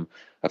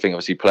 I think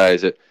obviously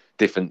players at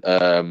different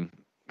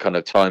kind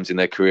of times in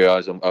their career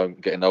as I'm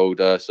getting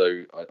older.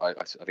 So I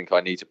think I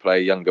need to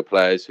play younger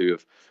players who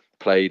have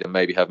played and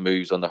maybe have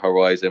moves on the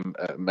horizon.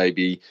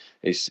 Maybe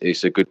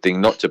it's a good thing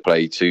not to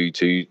play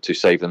to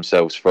save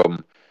themselves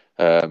from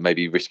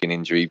maybe risking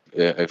injury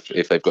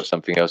if they've got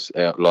something else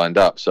lined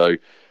up. So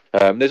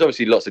there's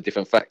obviously lots of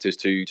different factors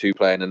to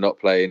playing and not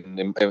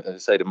playing. As I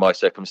said, in my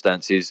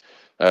circumstances,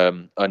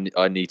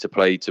 I need to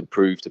play to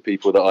prove to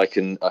people that I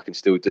can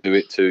still do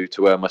it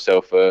to earn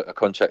myself a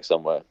contract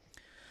somewhere.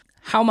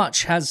 How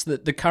much has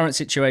the current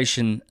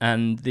situation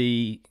and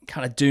the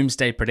kind of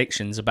doomsday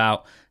predictions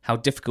about how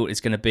difficult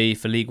it's going to be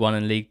for League One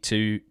and League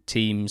Two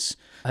teams,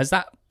 has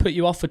that put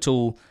you off at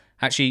all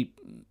actually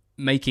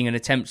making an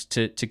attempt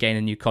to gain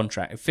a new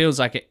contract? It feels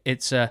like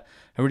it's a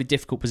really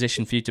difficult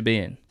position for you to be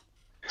in.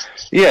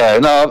 Yeah,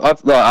 no,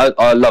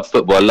 I love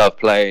football. I love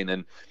playing,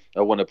 and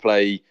I want to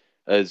play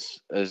as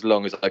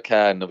long as I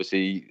can.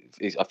 Obviously,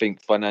 I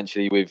think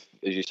financially, with,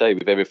 as you say,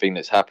 with everything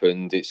that's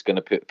happened, it's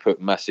going to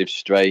put massive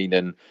strain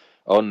and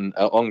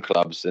on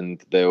clubs,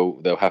 and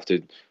they'll have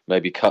to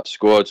maybe cut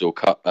squads or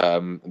cut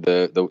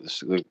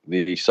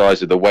the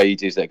size of the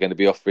wages they're going to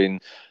be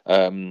offering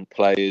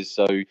players.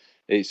 So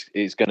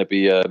it's going to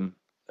be an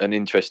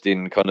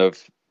interesting kind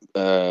of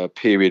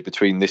period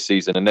between this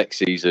season and next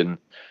season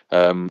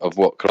of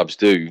what clubs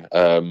do.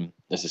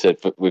 As I said,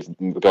 with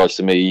regards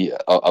to me,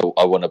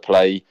 I want to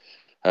play.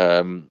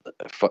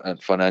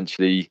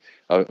 Financially,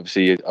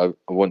 obviously, I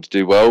want to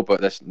do well,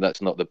 but that's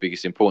not the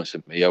biggest importance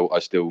of me. I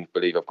still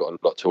believe I've got a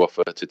lot to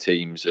offer to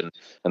teams, and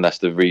that's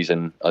the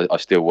reason I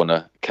still want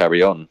to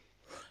carry on.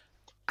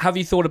 Have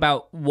you thought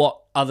about what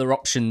other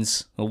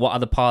options or what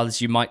other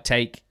paths you might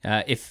take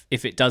if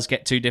it does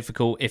get too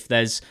difficult, if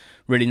there's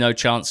really no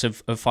chance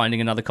of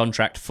finding another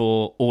contract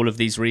for all of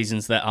these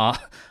reasons that are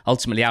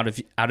ultimately out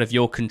of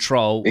your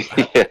control?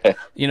 Yeah.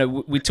 You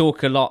know, we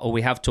talk a lot, or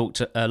we have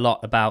talked a lot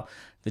about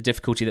the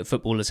difficulty that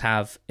footballers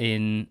have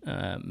in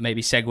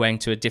maybe segueing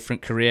to a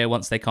different career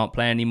once they can't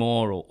play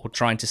anymore, or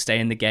trying to stay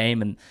in the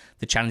game and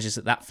the challenges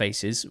that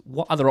faces.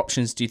 What other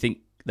options do you think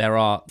there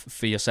are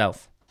for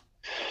yourself?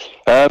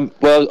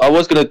 Well, I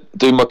was going to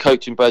do my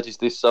coaching badges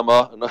this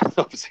summer, and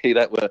obviously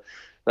that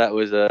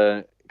was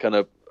kind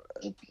of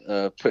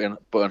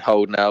put on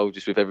hold now,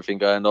 just with everything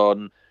going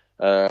on.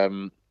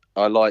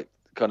 I like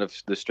kind of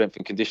the strength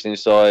and conditioning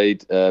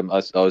side.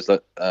 There's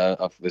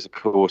a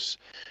course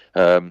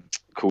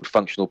called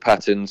Functional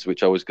Patterns,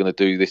 which I was going to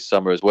do this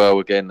summer as well.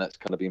 Again, that's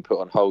kind of been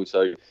put on hold.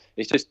 So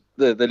it's just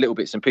the little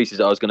bits and pieces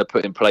that I was going to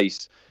put in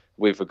place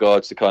with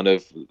regards to kind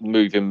of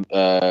moving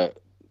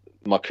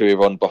my career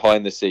on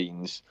behind the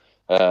scenes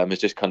has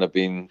just kind of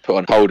been put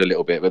on hold a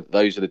little bit. But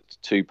those are the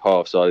two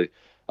paths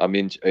I'm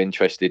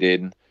interested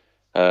in.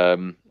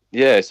 So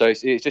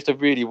it's just a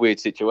really weird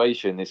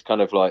situation. It's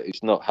kind of like,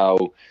 it's not how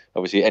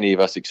obviously any of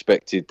us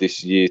expected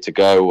this year to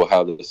go, or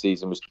how the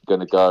season was going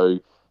to go.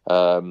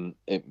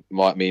 It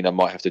might mean I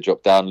might have to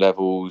drop down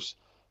levels.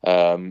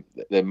 There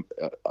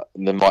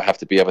might have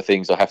to be other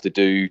things I have to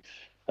do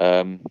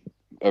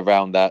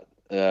around that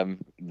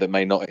that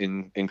may not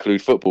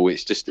include football.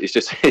 It's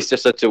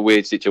just such a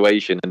weird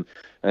situation, and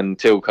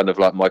until kind of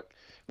like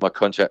my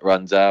contract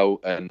runs out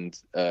and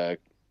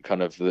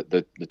kind of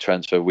the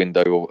transfer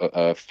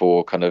window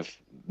for kind of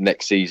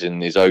next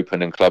season is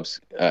open and clubs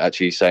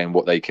actually saying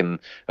what they can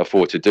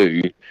afford to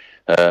do,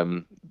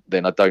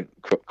 then I don't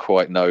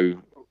quite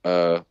know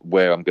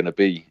where I'm going to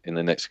be in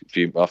the next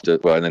few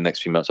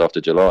months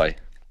after July.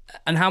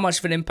 And how much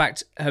of an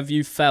impact have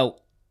you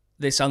felt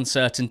this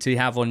uncertainty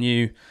have on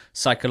you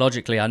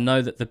psychologically? I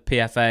know that the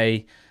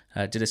PFA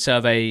did a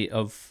survey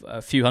of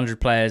a few hundred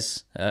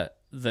players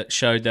that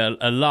showed that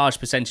a large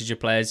percentage of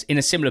players in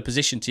a similar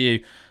position to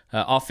you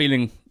are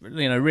feeling,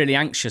 really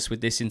anxious with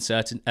this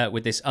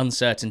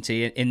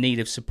uncertainty, in need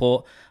of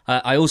support.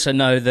 I also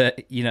know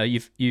that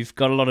you've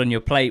got a lot on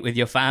your plate with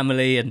your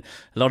family and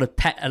a lot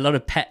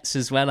of pets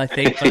as well, I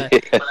think.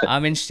 But Yeah.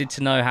 I'm interested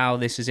to know how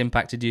this has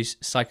impacted you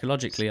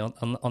psychologically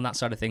on that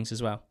side of things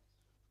as well.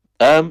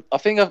 I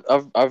think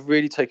I've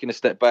really taken a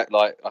step back.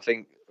 Like, I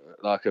think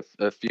like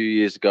a few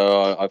years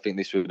ago, I think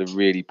this would have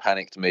really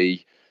panicked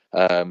me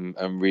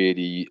and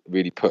really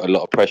put a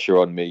lot of pressure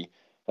on me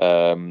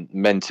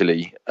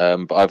mentally.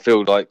 But I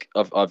feel like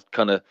I've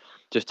kind of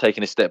just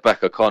taken a step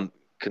back. I can't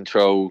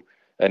control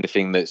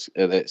anything that's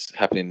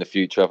happening in the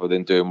future other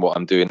than doing what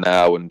I'm doing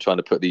now and trying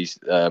to put these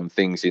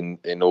things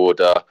in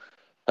order.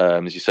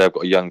 As you say, I've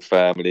got a young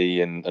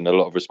family and a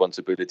lot of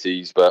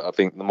responsibilities, but I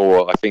think the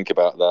more I think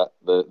about that,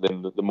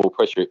 the more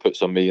pressure it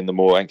puts on me and the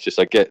more anxious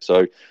I get.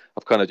 So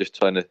I've kind of just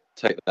trying to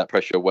take that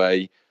pressure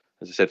away.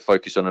 As I said,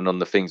 focus on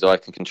the things I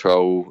can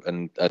control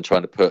and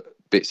trying to put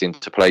bits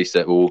into place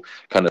that will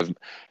kind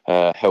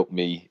of help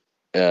me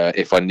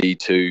if I need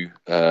to.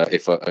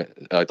 If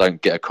I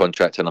don't get a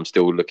contract and I'm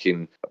still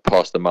looking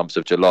past the months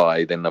of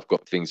July, then I've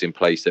got things in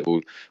place that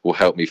will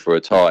help me for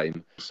a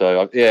time.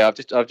 So I've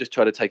just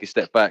tried to take a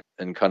step back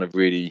and kind of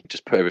really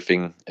just put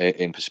everything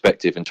in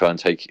perspective and try and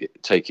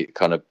take it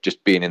kind of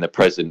just being in the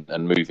present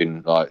and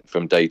moving like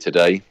from day to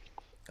day.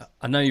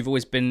 I know you've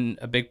always been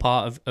a big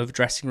part of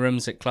dressing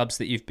rooms at clubs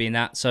that you've been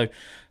at. So,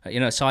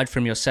 aside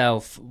from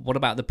yourself, what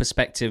about the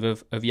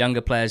perspective of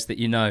younger players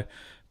that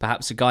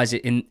perhaps the guys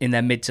in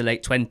their mid to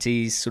late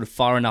 20s, sort of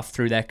far enough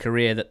through their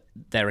career that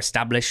they're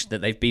established,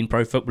 that they've been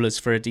pro footballers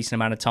for a decent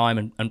amount of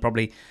time and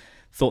probably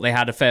thought they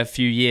had a fair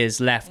few years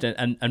left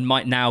and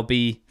might now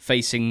be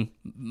facing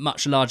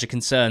much larger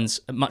concerns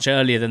much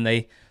earlier than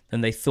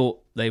they thought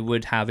they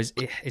would have. Is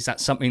that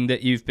something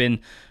that you've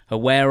been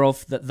aware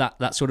of,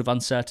 that sort of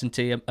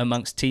uncertainty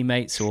amongst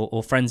teammates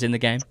or friends in the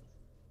game?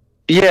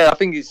 Yeah, I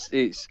think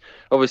it's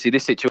obviously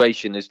this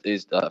situation is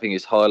I think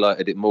it's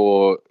highlighted it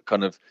more,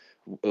 kind of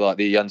like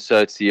the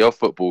uncertainty of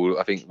football.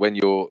 I think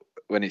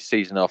when it's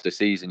season after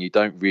season, you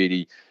don't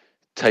really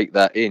take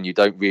that in. You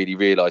don't really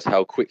realise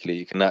how quickly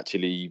you can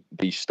actually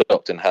be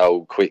stopped and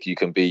how quick you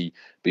can be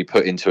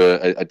put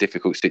into a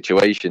difficult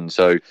situation.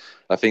 So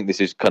I think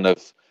this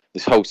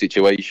whole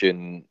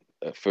situation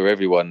for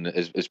everyone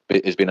has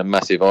been a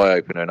massive eye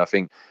opener, and I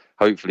think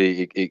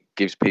hopefully it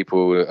gives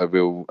people a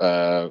real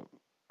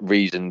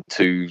reason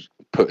to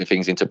put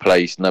things into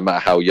place, no matter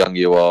how young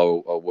you are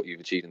or what you've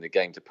achieved in the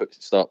game, to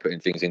start putting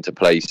things into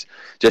place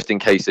just in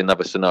case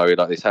another scenario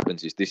like this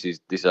happens. This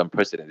is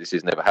unprecedented. This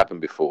has never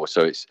happened before.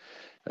 So it's,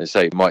 as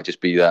I say, it might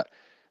just be that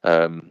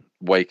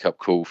wake up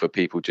call for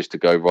people just to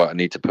go, right, I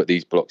need to put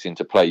these blocks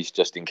into place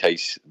just in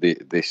case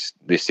this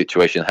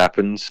situation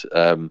happens.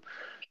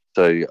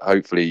 So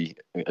hopefully,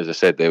 as I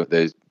said,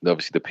 there's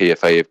obviously the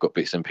PFA have got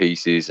bits and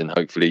pieces, and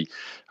hopefully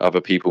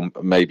other people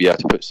may be able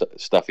to put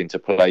stuff into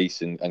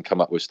place and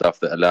come up with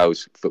stuff that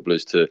allows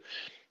footballers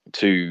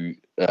to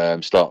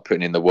start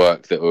putting in the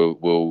work that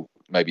will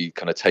maybe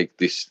kind of take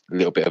this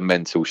little bit of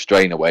mental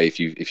strain away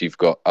if you've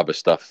got other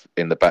stuff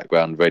in the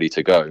background ready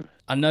to go.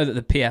 I know that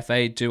the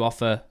PFA do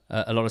offer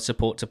a lot of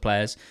support to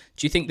players.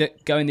 Do you think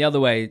that going the other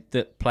way,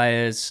 that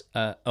players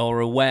are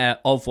aware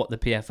of what the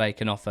PFA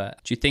can offer?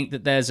 Do you think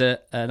that there's an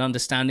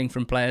understanding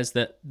from players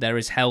that there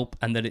is help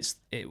and that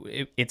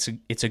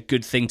it's a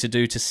good thing to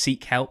do to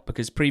seek help?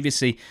 Because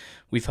previously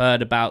we've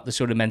heard about the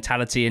sort of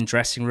mentality in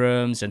dressing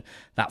rooms and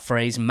that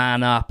phrase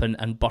 "man up"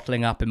 and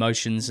bottling up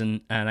emotions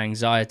and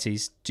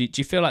anxieties. Do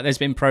you feel like there's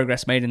been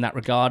progress made in that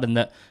regard, and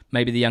that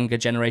maybe the younger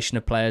generation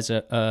of players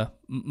are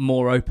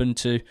more open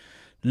to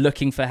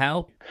looking for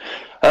help?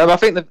 I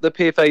think the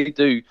PFA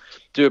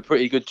do a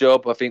pretty good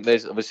job. I think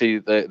there's obviously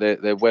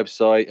their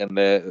website and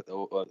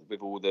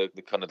with all the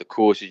kind of the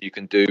courses you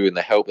can do and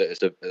the help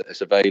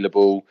that's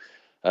available.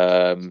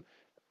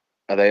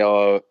 They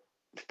are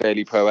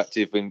fairly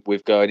proactive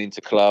with going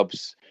into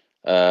clubs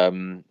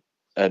and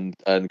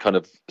kind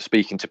of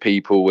speaking to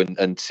people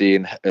and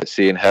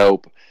seeing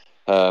help.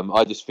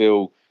 I just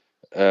feel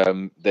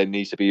there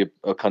needs to be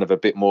a kind of a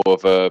bit more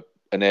of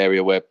an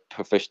area where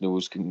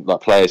professionals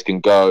players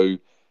can go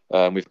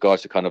with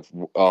regards to kind of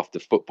after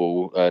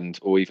football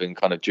or even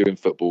kind of during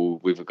football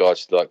with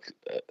regards to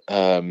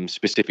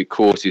specific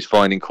courses,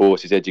 finding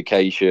courses,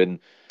 education,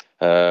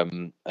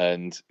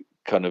 and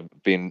kind of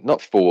being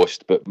not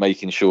forced, but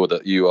making sure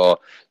that you are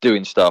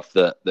doing stuff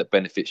that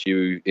benefits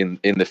you in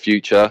the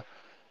future.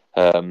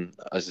 As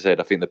I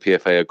said, I think the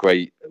PFA are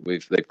great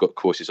they've got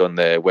courses on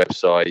their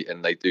website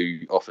and they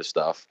do offer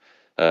stuff.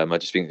 I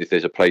just think if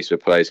there's a place where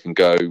players can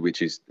go,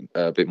 which is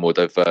a bit more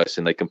diverse,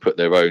 and they can put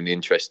their own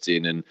interests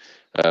in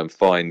and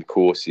find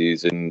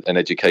courses and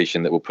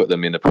education that will put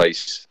them in a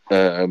place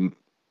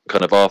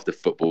kind of after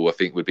football, I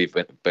think would be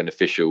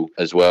beneficial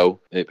as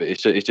well. But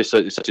it's just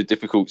such a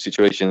difficult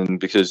situation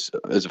because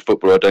as a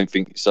footballer, I don't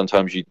think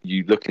sometimes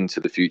you look into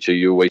the future,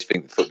 you always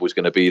think football's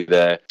going to be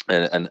there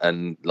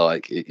and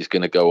like it's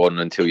going to go on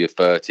until your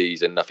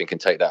 30s and nothing can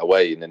take that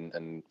away.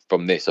 And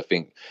from this, I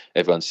think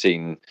everyone's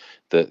seen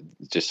that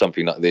just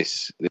something like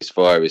this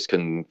virus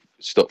can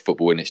stop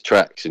football in its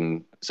tracks,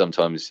 and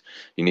sometimes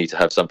you need to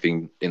have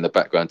something in the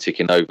background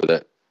ticking over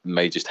that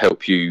may just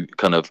help you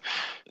kind of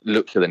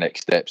look for the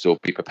next steps or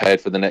be prepared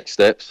for the next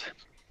steps.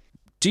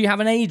 Do you have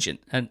an agent?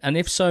 And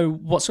if so,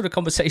 what sort of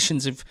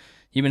conversations have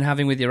you been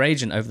having with your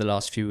agent over the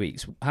last few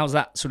weeks? How's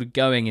that sort of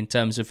going in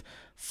terms of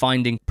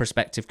finding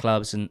prospective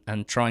clubs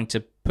and trying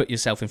to put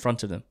yourself in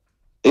front of them?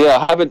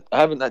 Yeah, I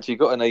haven't actually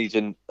got an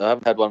agent. I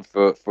haven't had one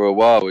for a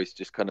while. It's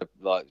just kind of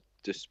like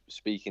just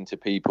speaking to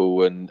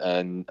people and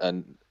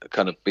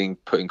kind of being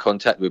put in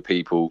contact with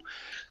people.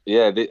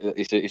 Yeah,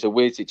 it's a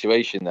weird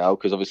situation now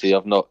because obviously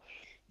I've not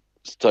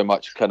so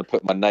much kind of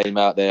put my name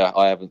out there.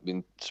 I haven't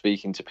been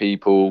speaking to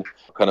people.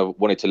 I kind of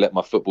wanted to let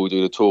my football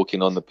do the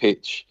talking on the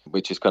pitch,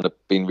 which has kind of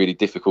been really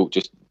difficult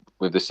just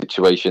with the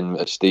situation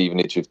at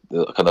Stevenage with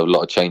kind of a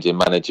lot of changing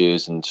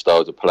managers and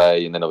styles of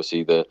play, and then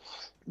obviously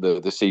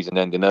the season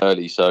ending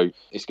early. So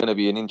it's going to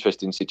be an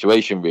interesting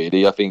situation,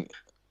 really. I think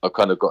I've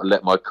kind of got to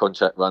let my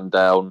contract run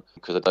down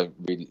because I don't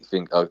really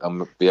think I'm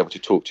going to be able to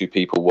talk to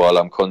people while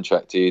I'm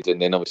contracted.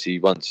 And then obviously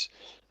once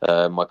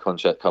my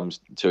contract comes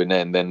to an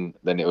end, then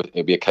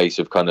it'll be a case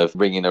of kind of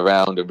ringing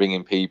around and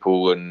ringing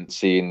people and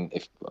seeing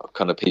if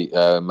kind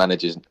of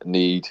managers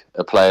need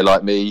a player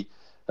like me,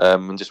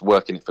 and just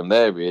working it from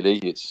there. Really,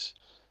 it's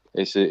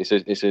it's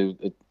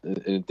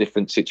a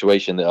different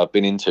situation that I've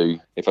been into.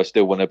 If I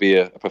still want to be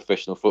a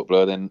professional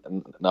footballer, then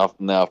now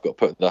I've got to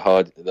put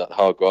that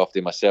hard graft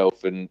in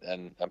myself and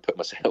put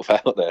myself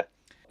out there.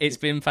 It's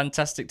been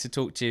fantastic to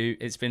talk to you.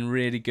 It's been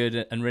really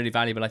good and really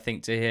valuable, I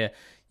think, to hear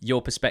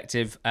your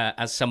perspective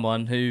as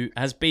someone who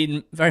has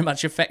been very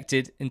much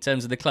affected in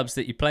terms of the clubs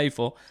that you play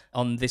for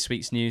on this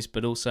week's news,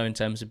 but also in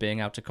terms of being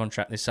out of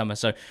contract this summer.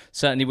 So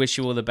certainly wish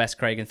you all the best,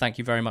 Craig, and thank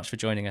you very much for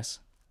joining us.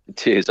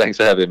 Cheers. Thanks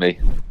for having me.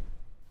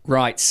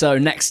 Right, so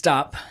next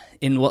up,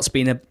 in what's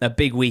been a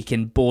big week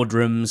in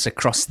boardrooms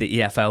across the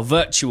EFL,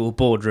 virtual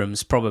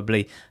boardrooms,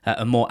 probably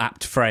a more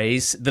apt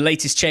phrase. The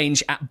latest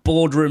change at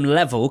boardroom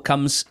level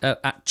comes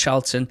at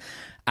Charlton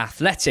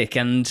Athletic,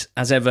 and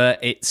as ever,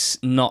 it's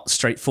not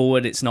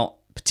straightforward, it's not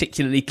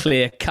particularly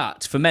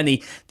clear-cut. For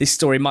many, this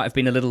story might have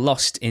been a little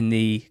lost in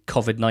the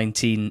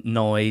COVID-19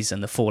 noise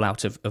and the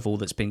fallout of all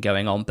that's been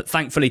going on, but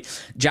thankfully,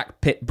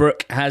 Jack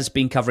Pitt-Brooke has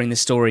been covering the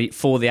story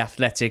for The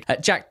Athletic.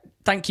 Jack,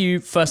 thank you,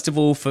 first of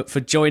all, for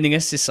joining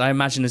us. This, I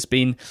imagine, has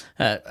been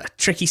a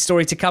tricky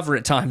story to cover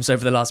at times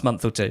over the last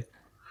month or two.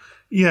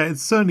 Yeah,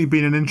 it's certainly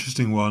been an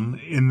interesting one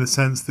in the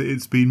sense that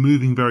it's been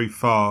moving very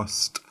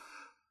fast,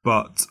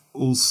 but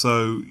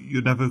also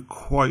you're never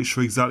quite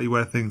sure exactly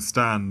where things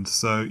stand.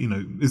 So,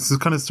 it's the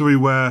kind of story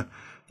where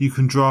you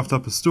can draft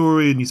up a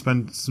story and you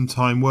spend some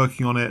time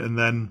working on it and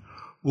then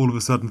all of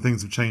a sudden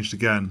things have changed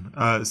again.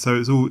 So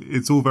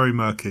it's all very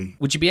murky.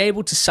 Would you be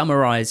able to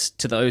summarise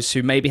to those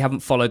who maybe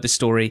haven't followed the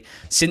story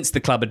since the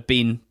club had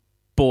been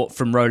bought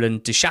from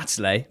Roland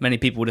Duchâtelet? Many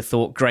people would have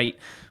thought, great,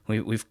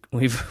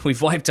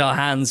 we've wiped our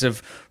hands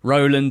of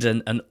Roland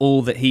and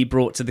all that he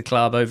brought to the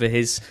club over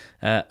his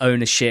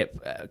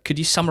ownership. Could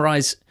you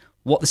summarise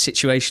what the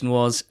situation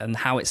was and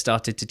how it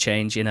started to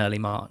change in early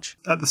March?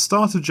 At the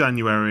start of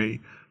January,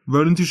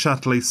 Roland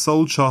Duchâtelet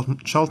sold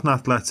Charlton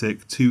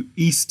Athletic to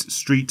East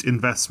Street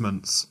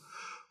Investments,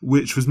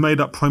 which was made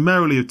up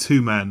primarily of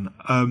two men.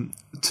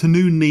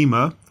 Tanu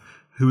Nima,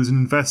 who was an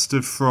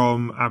investor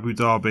from Abu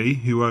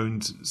Dhabi, who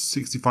owned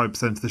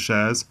 65% of the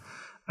shares,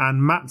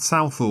 and Matt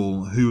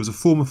Southall, who was a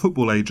former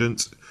football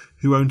agent,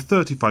 who owned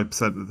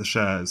 35% of the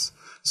shares.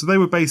 So they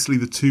were basically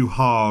the two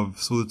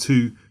halves, or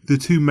the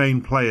two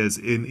main players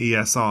in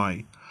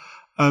ESI.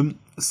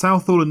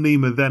 Southall and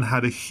Nima then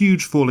had a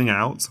huge falling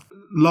out,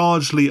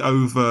 largely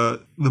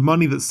over the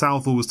money that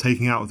Southall was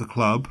taking out of the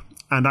club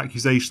and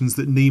accusations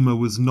that Nima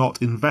was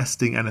not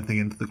investing anything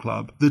into the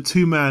club. The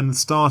two men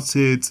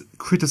started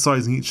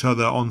criticising each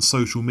other on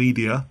social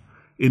media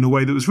in a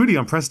way that was really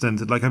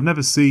unprecedented. Like, I've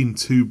never seen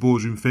two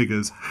boardroom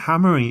figures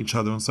hammering each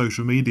other on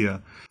social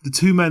media. The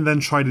two men then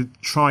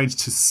tried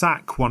to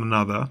sack one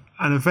another,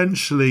 and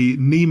eventually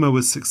Nima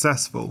was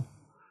successful.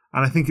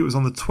 And I think it was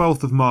on the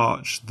 12th of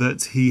March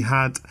that he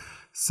had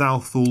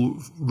Southall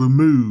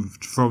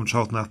removed from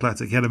Charlton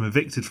Athletic. He had him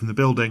evicted from the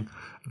building.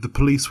 The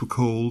police were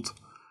called,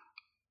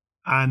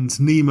 and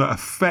Nima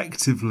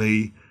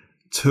effectively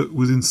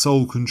was in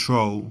sole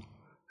control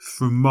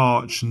from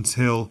March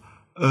until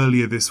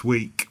earlier this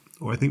week,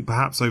 or I think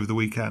perhaps over the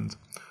weekend,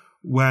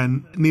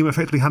 when Nima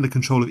effectively handed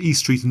control of East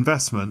Street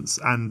Investments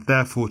and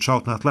therefore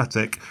Charlton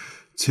Athletic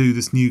to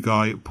this new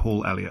guy,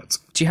 Paul Elliott.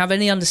 Do you have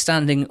any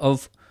understanding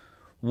of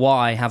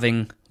why,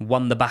 having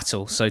won the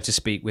battle, so to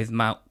speak, with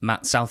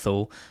Matt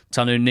Southall,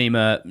 Tanu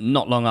Nima,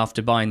 not long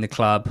after buying the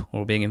club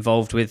or being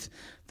involved with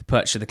the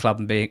purchase of the club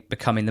and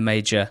becoming the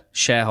major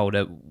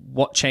shareholder,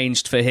 what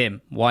changed for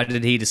him? Why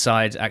did he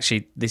decide,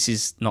 actually, this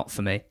is not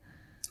for me?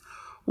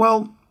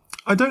 Well,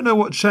 I don't know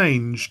what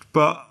changed,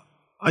 but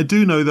I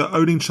do know that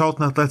owning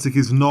Charlton Athletic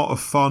is not a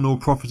fun or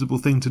profitable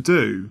thing to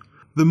do.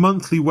 The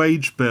monthly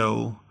wage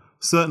bill,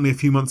 certainly a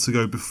few months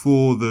ago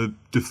before the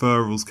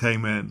deferrals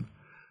came in,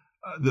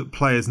 that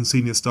players and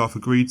senior staff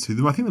agreed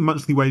to, I think the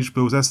monthly wage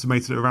bill was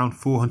estimated at around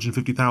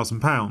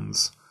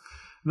 £450,000.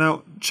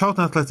 Now,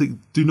 Charlton Athletic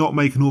do not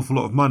make an awful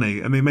lot of money,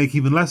 and they make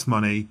even less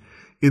money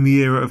in the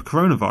era of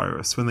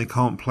coronavirus when they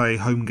can't play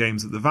home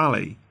games at the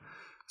Valley.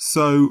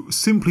 So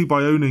simply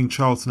by owning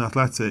Charlton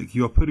Athletic,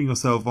 you are putting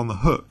yourself on the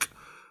hook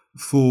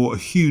for a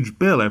huge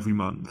bill every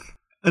month.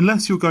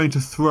 Unless you're going to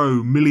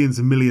throw millions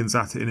and millions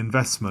at it in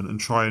investment and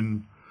try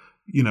and,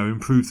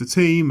 improve the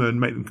team and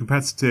make them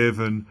competitive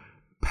and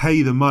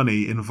pay the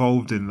money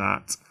involved in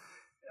that,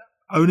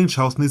 owning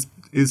Charlton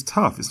is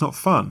tough. It's not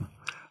fun.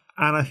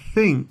 And I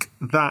think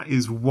that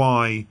is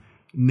why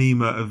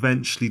Nima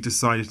eventually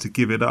decided to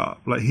give it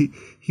up. Like,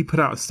 he put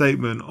out a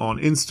statement on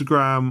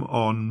Instagram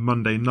on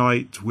Monday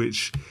night,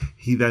 which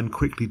he then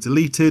quickly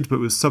deleted, but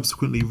was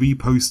subsequently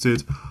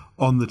reposted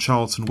on the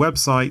Charlton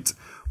website,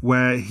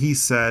 where he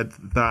said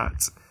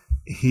that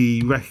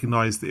he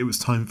recognised that it was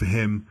time for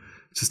him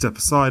to step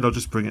aside. I'll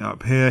just bring it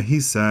up here.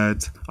 He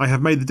said, "I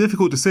have made the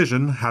difficult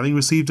decision, having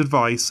received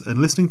advice and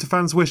listening to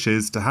fans'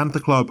 wishes, to hand the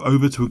club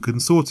over to a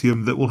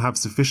consortium that will have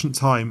sufficient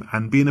time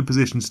and be in a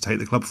position to take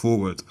the club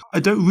forward."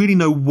 I don't really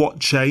know what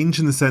changed,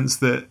 in the sense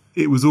that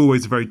it was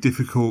always a very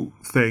difficult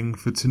thing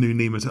for Tanu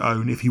Nima to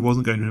own if he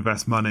wasn't going to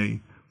invest money.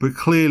 But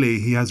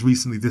clearly he has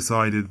recently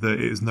decided that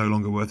it is no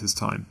longer worth his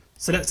time.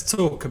 So let's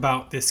talk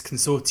about this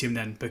consortium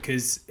then,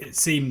 because it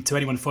seemed to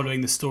anyone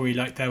following the story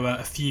like there were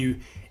a few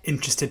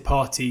interested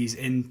parties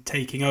in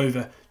taking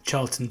over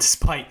Charlton,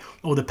 despite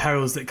all the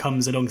perils that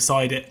comes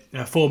alongside it.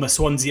 Former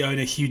Swansea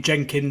owner Hugh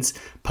Jenkins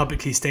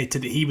publicly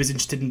stated that he was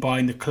interested in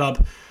buying the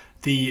club.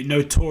 The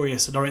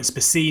notorious Lawrence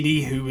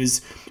Bassini, who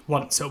was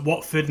once at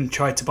Watford and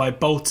tried to buy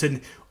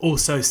Bolton,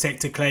 also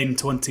staked a claim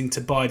to wanting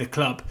to buy the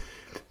club.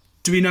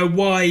 Do we know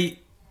why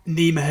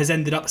Nima has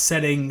ended up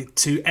selling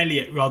to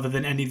Elliott rather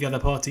than any of the other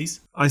parties?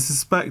 I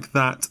suspect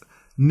that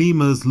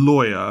Nima's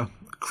lawyer,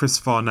 Chris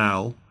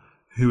Farnell,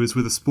 who is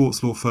with a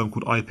sports law firm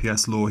called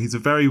IPS Law, he's a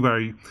very,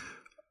 very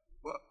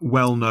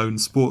well-known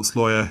sports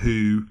lawyer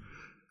who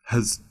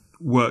has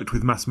worked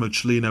with Massimo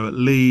Cellino at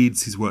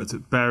Leeds, he's worked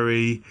at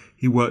Bury,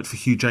 he worked for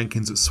Hugh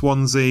Jenkins at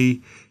Swansea,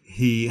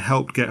 he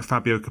helped get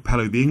Fabio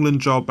Capello the England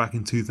job back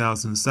in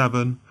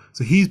 2007.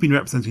 So he's been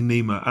representing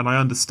Nima, and I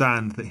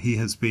understand that he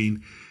has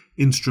been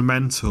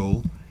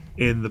instrumental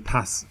in the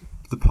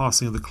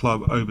passing of the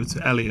club over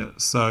to Elliott.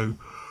 So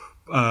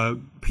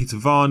Peter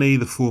Varney,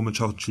 the former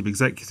Charlton chief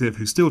executive,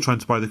 who's still trying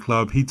to buy the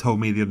club, he told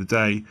me the other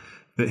day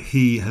that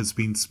he has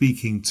been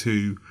speaking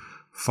to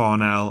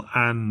Farnell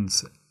and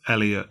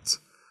Elliott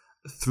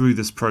through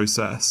this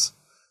process.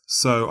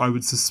 So I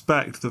would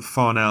suspect that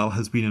Farnell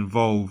has been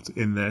involved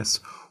in this.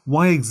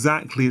 Why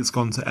exactly it's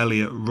gone to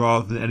Elliott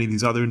rather than any of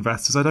these other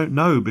investors, I don't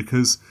know,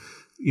 because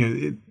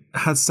it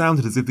has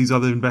sounded as if these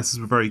other investors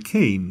were very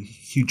keen.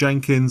 Hugh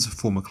Jenkins, a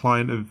former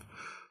client of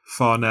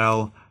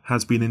Farnell,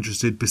 has been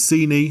interested.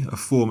 Bassini, a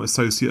former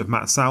associate of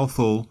Matt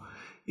Southall,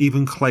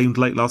 even claimed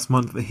late last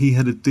month that he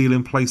had a deal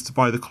in place to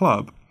buy the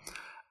club.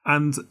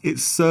 And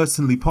it's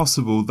certainly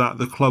possible that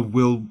the club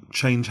will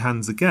change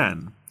hands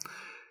again,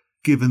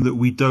 given that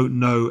we don't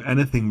know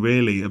anything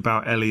really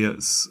about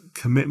Elliott's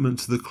commitment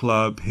to the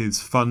club, his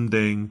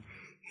funding,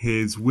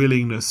 his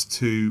willingness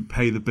to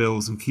pay the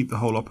bills and keep the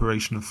whole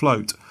operation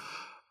afloat.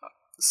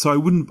 So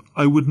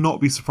I would not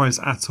be surprised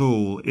at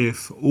all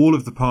if all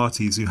of the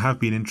parties who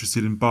have been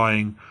interested in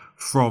buying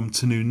from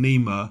Tanu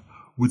Nima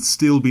would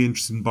still be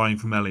interested in buying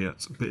from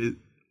Elliott. But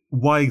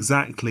why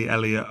exactly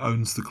Elliott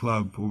owns the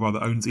club, or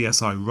rather owns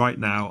ESI right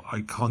now,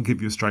 I can't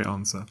give you a straight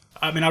answer.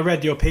 I mean, I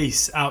read your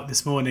piece out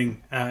this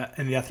morning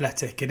in The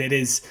Athletic, and it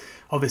is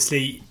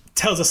obviously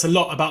tells us a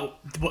lot about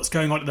what's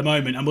going on at the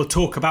moment, and we'll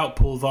talk about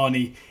Paul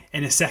Varney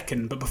in a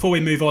second. But before we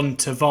move on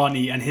to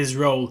Varney and his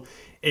role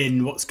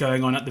in what's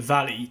going on at the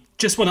Valley,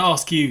 just want to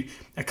ask you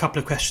a couple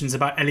of questions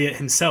about Elliott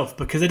himself,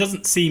 because there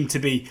doesn't seem to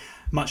be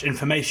much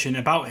information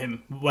about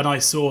him. When I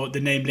saw the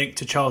name linked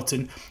to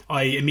Charlton,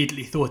 I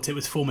immediately thought it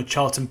was former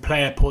Charlton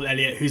player Paul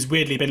Elliott, who's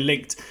weirdly been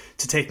linked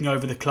to taking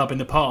over the club in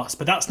the past.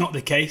 But that's not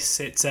the case.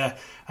 It's a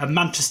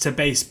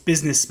Manchester-based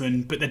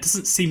businessman, but there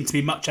doesn't seem to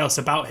be much else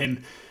about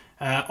him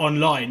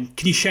online.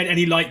 Can you shed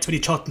any light to any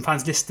Charlton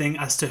fans listening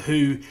as to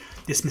who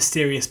this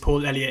mysterious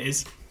Paul Elliott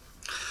is?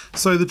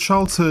 So the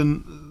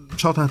Charlton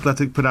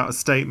Athletic put out a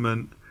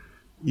statement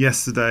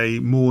yesterday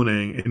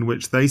morning in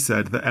which they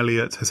said that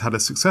Elliott has had a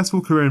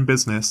successful career in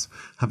business,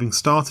 having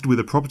started with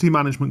a property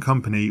management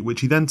company, which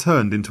he then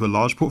turned into a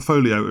large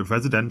portfolio of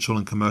residential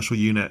and commercial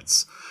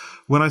units.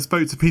 When I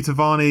spoke to Peter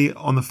Varney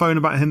on the phone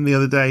about him the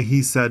other day,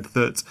 he said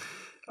that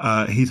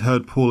he'd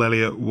heard Paul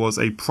Elliott was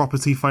a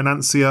property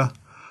financier.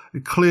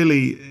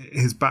 Clearly,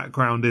 his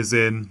background is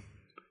in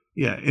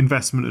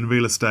investment and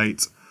real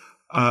estate.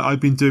 I've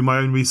been doing my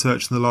own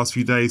research in the last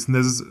few days, and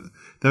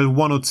there are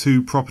one or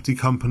two property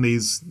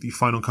companies, the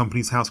Final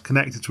Companies House,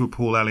 connected to a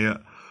Paul Elliott,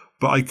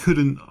 but I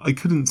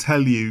couldn't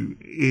tell you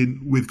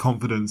with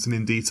confidence and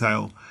in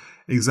detail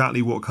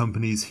exactly what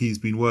companies he's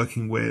been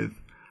working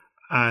with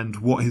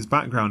and what his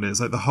background is.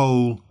 Like the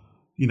whole,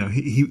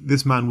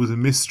 this man was a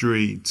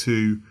mystery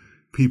to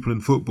people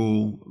in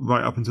football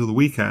right up until the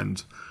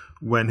weekend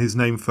when his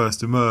name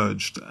first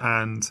emerged,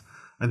 and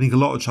I think a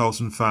lot of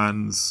Charlton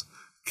fans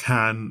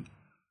can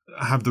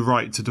have the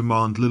right to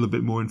demand a little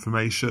bit more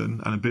information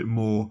and a bit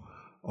more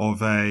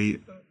of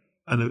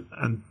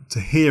and to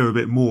hear a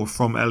bit more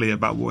from Elliott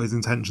about what his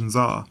intentions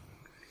are.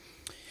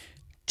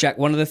 Jack,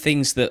 one of the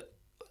things that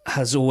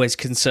has always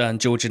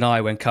concerned George and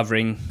I when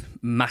covering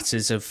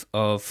matters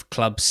of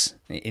clubs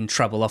in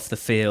trouble off the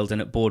field and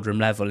at boardroom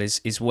level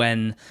is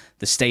when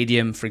the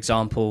stadium, for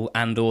example,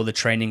 and or the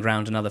training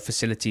ground and other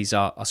facilities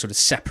are sort of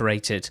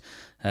separated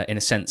in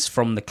a sense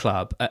from the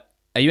club.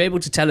 Are you able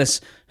to tell us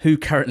who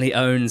currently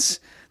owns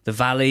the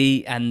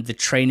Valley and the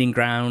training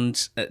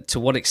ground,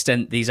 to what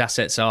extent these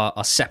assets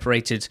are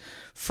separated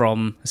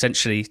from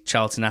essentially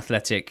Charlton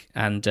Athletic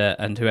and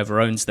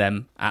whoever owns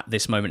them at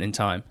this moment in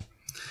time?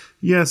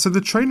 Yeah, so the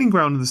training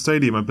ground and the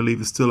stadium, I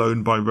believe, is still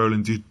owned by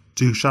Roland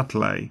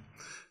Duchâtelet,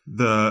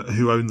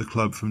 who owned the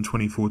club from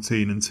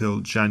 2014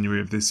 until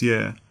January of this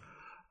year.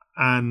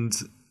 And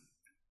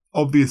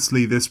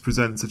obviously this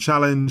presents a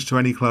challenge to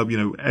any club.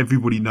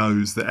 Everybody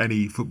knows that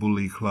any Football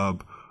League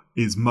club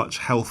is much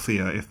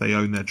healthier if they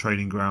own their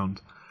training ground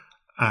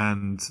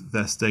and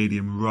their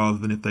stadium rather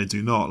than if they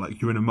do not.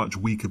 Like, you're in a much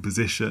weaker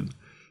position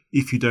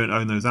if you don't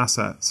own those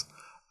assets.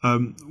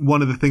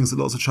 One of the things that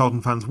lots of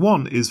Charlton fans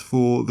want is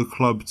for the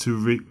club to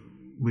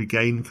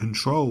regain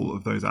control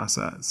of those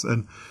assets.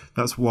 And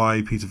that's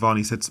why Peter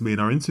Varney said to me in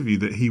our interview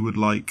that he would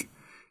like,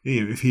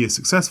 if he is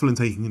successful in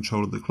taking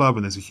control of the club,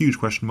 and there's a huge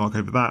question mark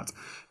over that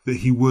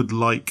he would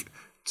like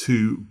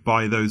to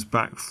buy those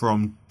back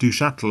from Du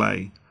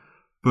Châtelet.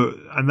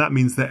 And that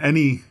means that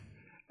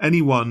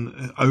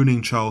anyone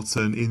owning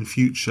Charlton in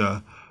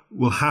future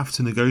will have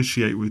to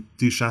negotiate with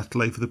Du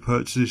Châtelet for the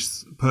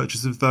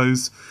purchase of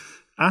those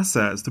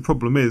assets. The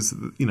problem is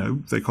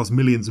that, they cost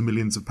millions and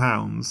millions of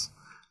pounds,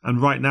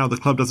 and right now the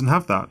club doesn't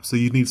have that. So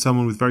you need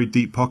someone with very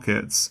deep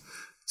pockets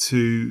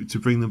to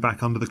bring them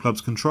back under the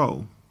club's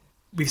control.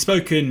 We've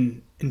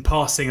spoken in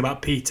passing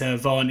about Peter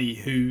Varney,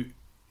 who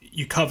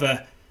you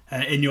cover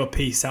in your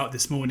piece out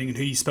this morning, and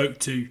who you spoke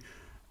to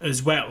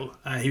as well.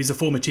 He was a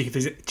former chief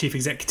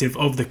executive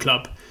of the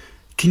club.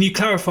 Can you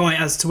clarify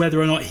as to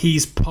whether or not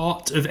he's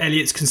part of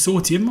Elliott's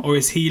consortium, or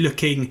is his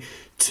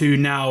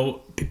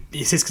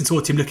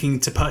consortium looking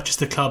to purchase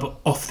the club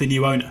off the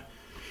new owner?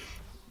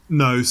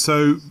 No,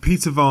 so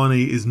Peter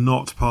Varney is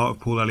not part of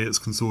Paul Elliott's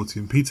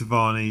consortium. Peter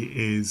Varney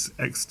is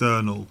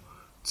external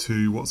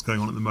to what's going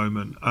on at the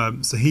moment.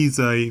 So he's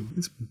a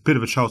bit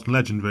of a Charlton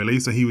legend, really.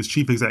 So he was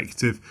chief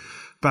executive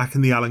back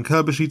in the Alan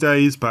Kirbishley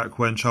days, back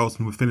when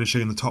Charlton were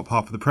finishing in the top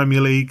half of the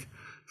Premier League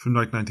from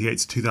 1998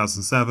 to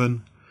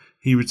 2007.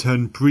 He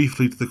returned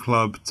briefly to the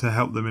club to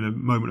help them in a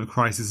moment of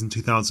crisis in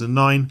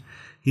 2009.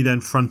 He then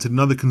fronted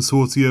another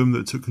consortium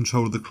that took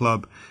control of the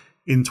club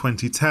in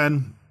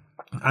 2010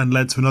 and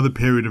led to another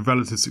period of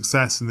relative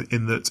success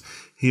in that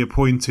he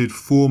appointed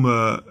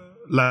former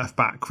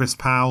left-back Chris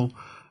Powell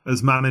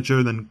as manager,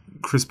 and then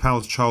Chris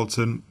Powell's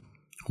Charlton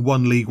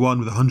won League One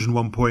with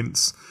 101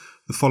 points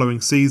the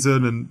following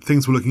season, and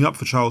things were looking up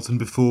for Charlton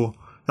before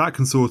that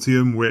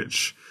consortium,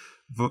 which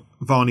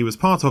Varney was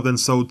part of, then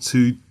sold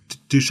to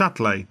Du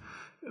Châtelet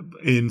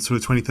in sort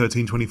of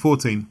 2013,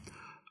 2014.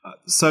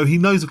 So he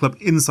knows the club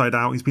inside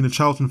out. He's been a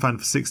Charlton fan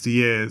for 60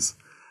 years,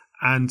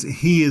 and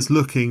he is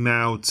looking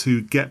now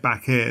to get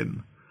back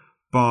in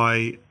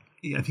by,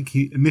 I think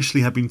he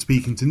initially had been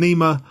speaking to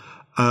Nima,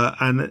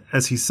 and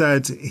as he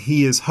said,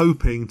 he is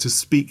hoping to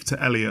speak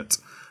to Elliott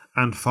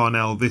and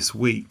Farnell this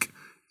week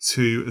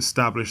to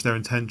establish their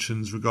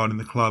intentions regarding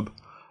the club.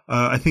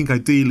 I think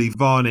ideally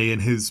Varney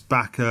and his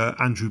backer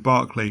Andrew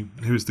Barclay,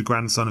 who is the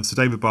grandson of Sir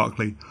David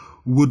Barclay,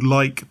 would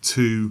like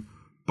to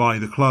buy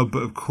the club,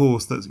 but of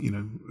course that's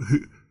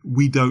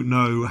we don't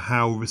know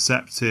how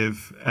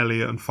receptive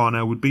Elliott and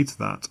Farnell would be to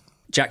that.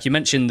 Jack, you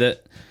mentioned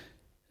that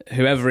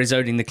whoever is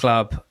owning the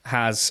club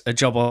has a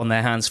job on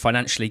their hands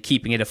financially,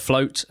 keeping it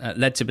afloat,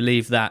 led to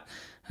believe that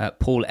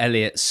Paul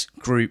Elliott's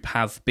group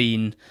have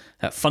been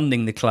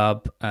funding the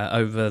club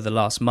over the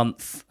last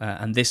month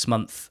and this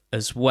month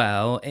as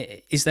well.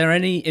 Is there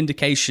any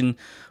indication,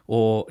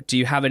 or do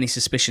you have any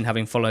suspicion,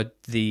 having followed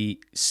the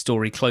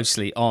story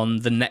closely,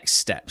 on the next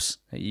steps?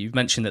 You've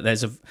mentioned that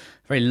there's a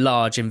very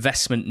large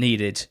investment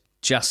needed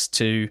just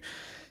to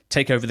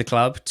take over the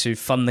club, to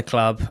fund the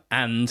club,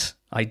 and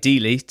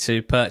ideally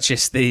to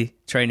purchase the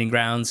training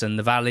grounds and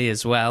the Valley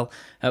as well.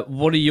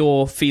 What are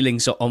your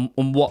feelings on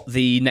what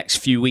the next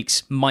few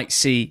weeks might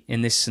see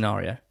in this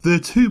scenario? The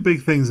two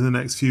big things in the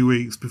next few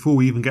weeks, before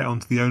we even get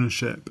onto the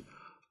ownership,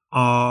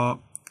 are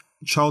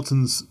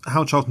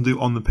how Charlton do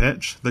on the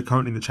pitch. They're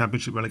currently in the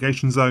Championship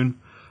relegation zone.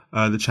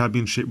 The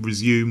Championship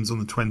resumes on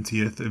the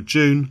 20th of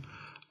June.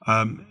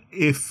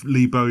 If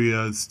Lee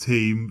Bowyer's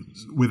team,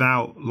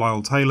 without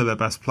Lyle Taylor, their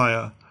best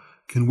player,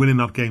 can win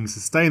enough games to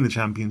stay in the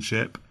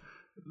Championship,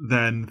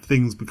 then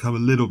things become a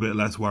little bit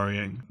less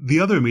worrying. The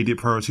other immediate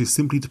priority is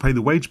simply to pay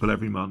the wage bill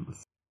every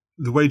month.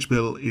 The wage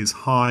bill is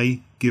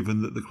high,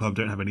 given that the club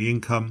don't have any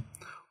income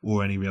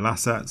or any real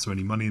assets or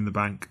any money in the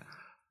bank.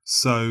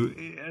 So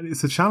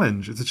it's a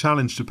challenge. It's a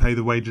challenge to pay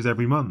the wages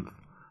every month.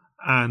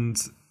 And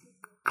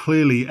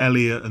clearly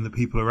Elliott and the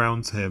people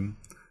around him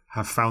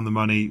have found the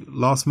money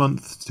last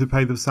month to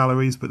pay the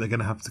salaries, but they're going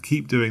to have to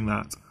keep doing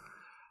that.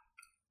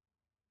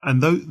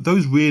 And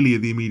those really are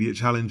the immediate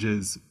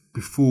challenges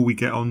before we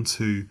get on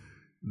to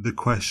the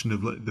question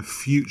of the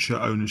future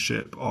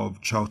ownership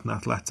of Charlton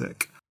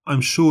Athletic.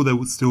 I'm sure there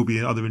would still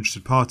be other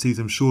interested parties.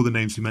 I'm sure the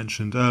names you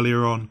mentioned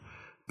earlier on,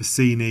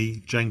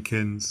 Bassini,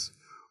 Jenkins,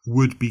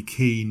 would be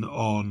keen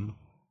on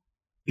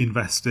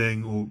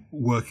investing or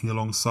working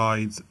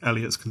alongside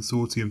Elliott's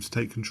consortium to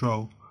take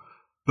control.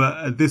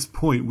 But at this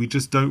point, we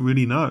just don't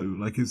really know.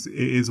 It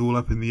is all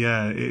up in the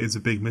air. It is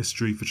a big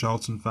mystery for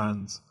Charlton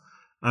fans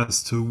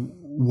as to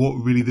what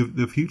really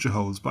the future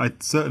holds. But I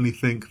certainly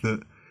think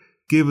that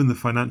given the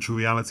financial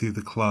reality of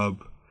the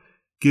club,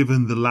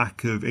 given the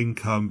lack of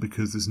income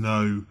because there's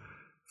no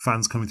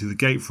fans coming through the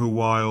gate for a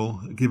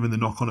while, given the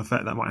knock-on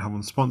effect that might have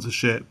on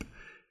sponsorship,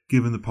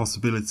 given the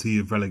possibility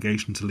of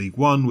relegation to League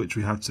One, which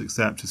we have to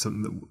accept is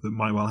something that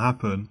might well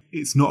happen,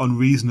 it's not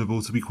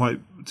unreasonable to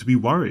be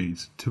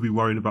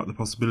worried about the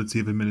possibility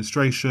of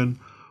administration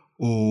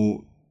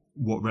or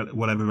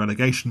whatever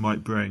relegation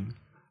might bring.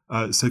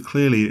 So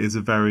clearly it is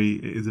a very,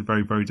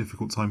 very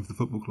difficult time for the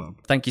football club.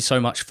 Thank you so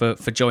much for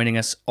joining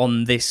us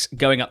on this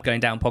Going Up, Going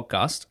Down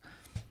podcast.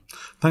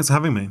 Thanks for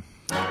having me.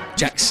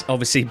 Jack's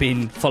obviously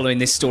been following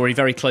this story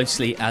very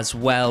closely as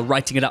well,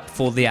 writing it up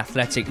for The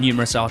Athletic,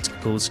 numerous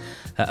articles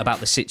about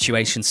the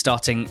situation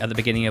starting at the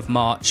beginning of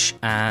March,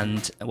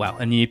 and, well,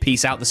 a new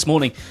piece out this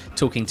morning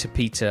talking to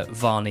Peter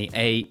Varney,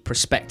 a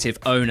prospective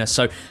owner.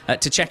 So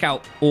to check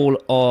out all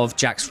of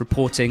Jack's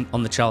reporting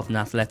on the Charlton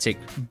Athletic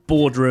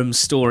boardroom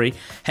story,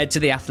 head to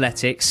The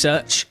Athletic,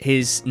 search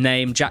his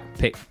name, Jack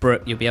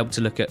Pitt-Brooke. You'll be able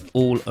to look at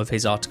all of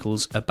his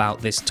articles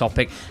about this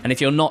topic. And if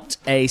you're not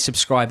a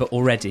subscriber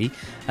already,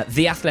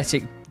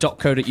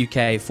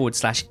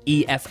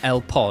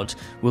 theathletic.co.uk/EFL pod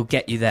will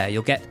get you there.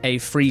 You'll get a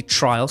free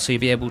trial, so you'll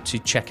be able to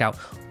check out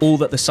all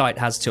that the site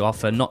has to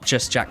offer, not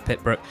just Jack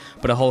Pitt-Brooke,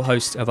 but a whole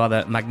host of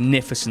other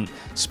magnificent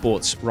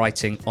sports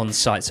writing on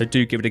site. So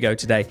do give it a go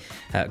today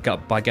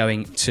by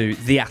going to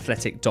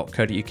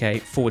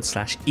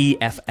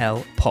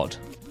theathletic.co.uk/EFL pod.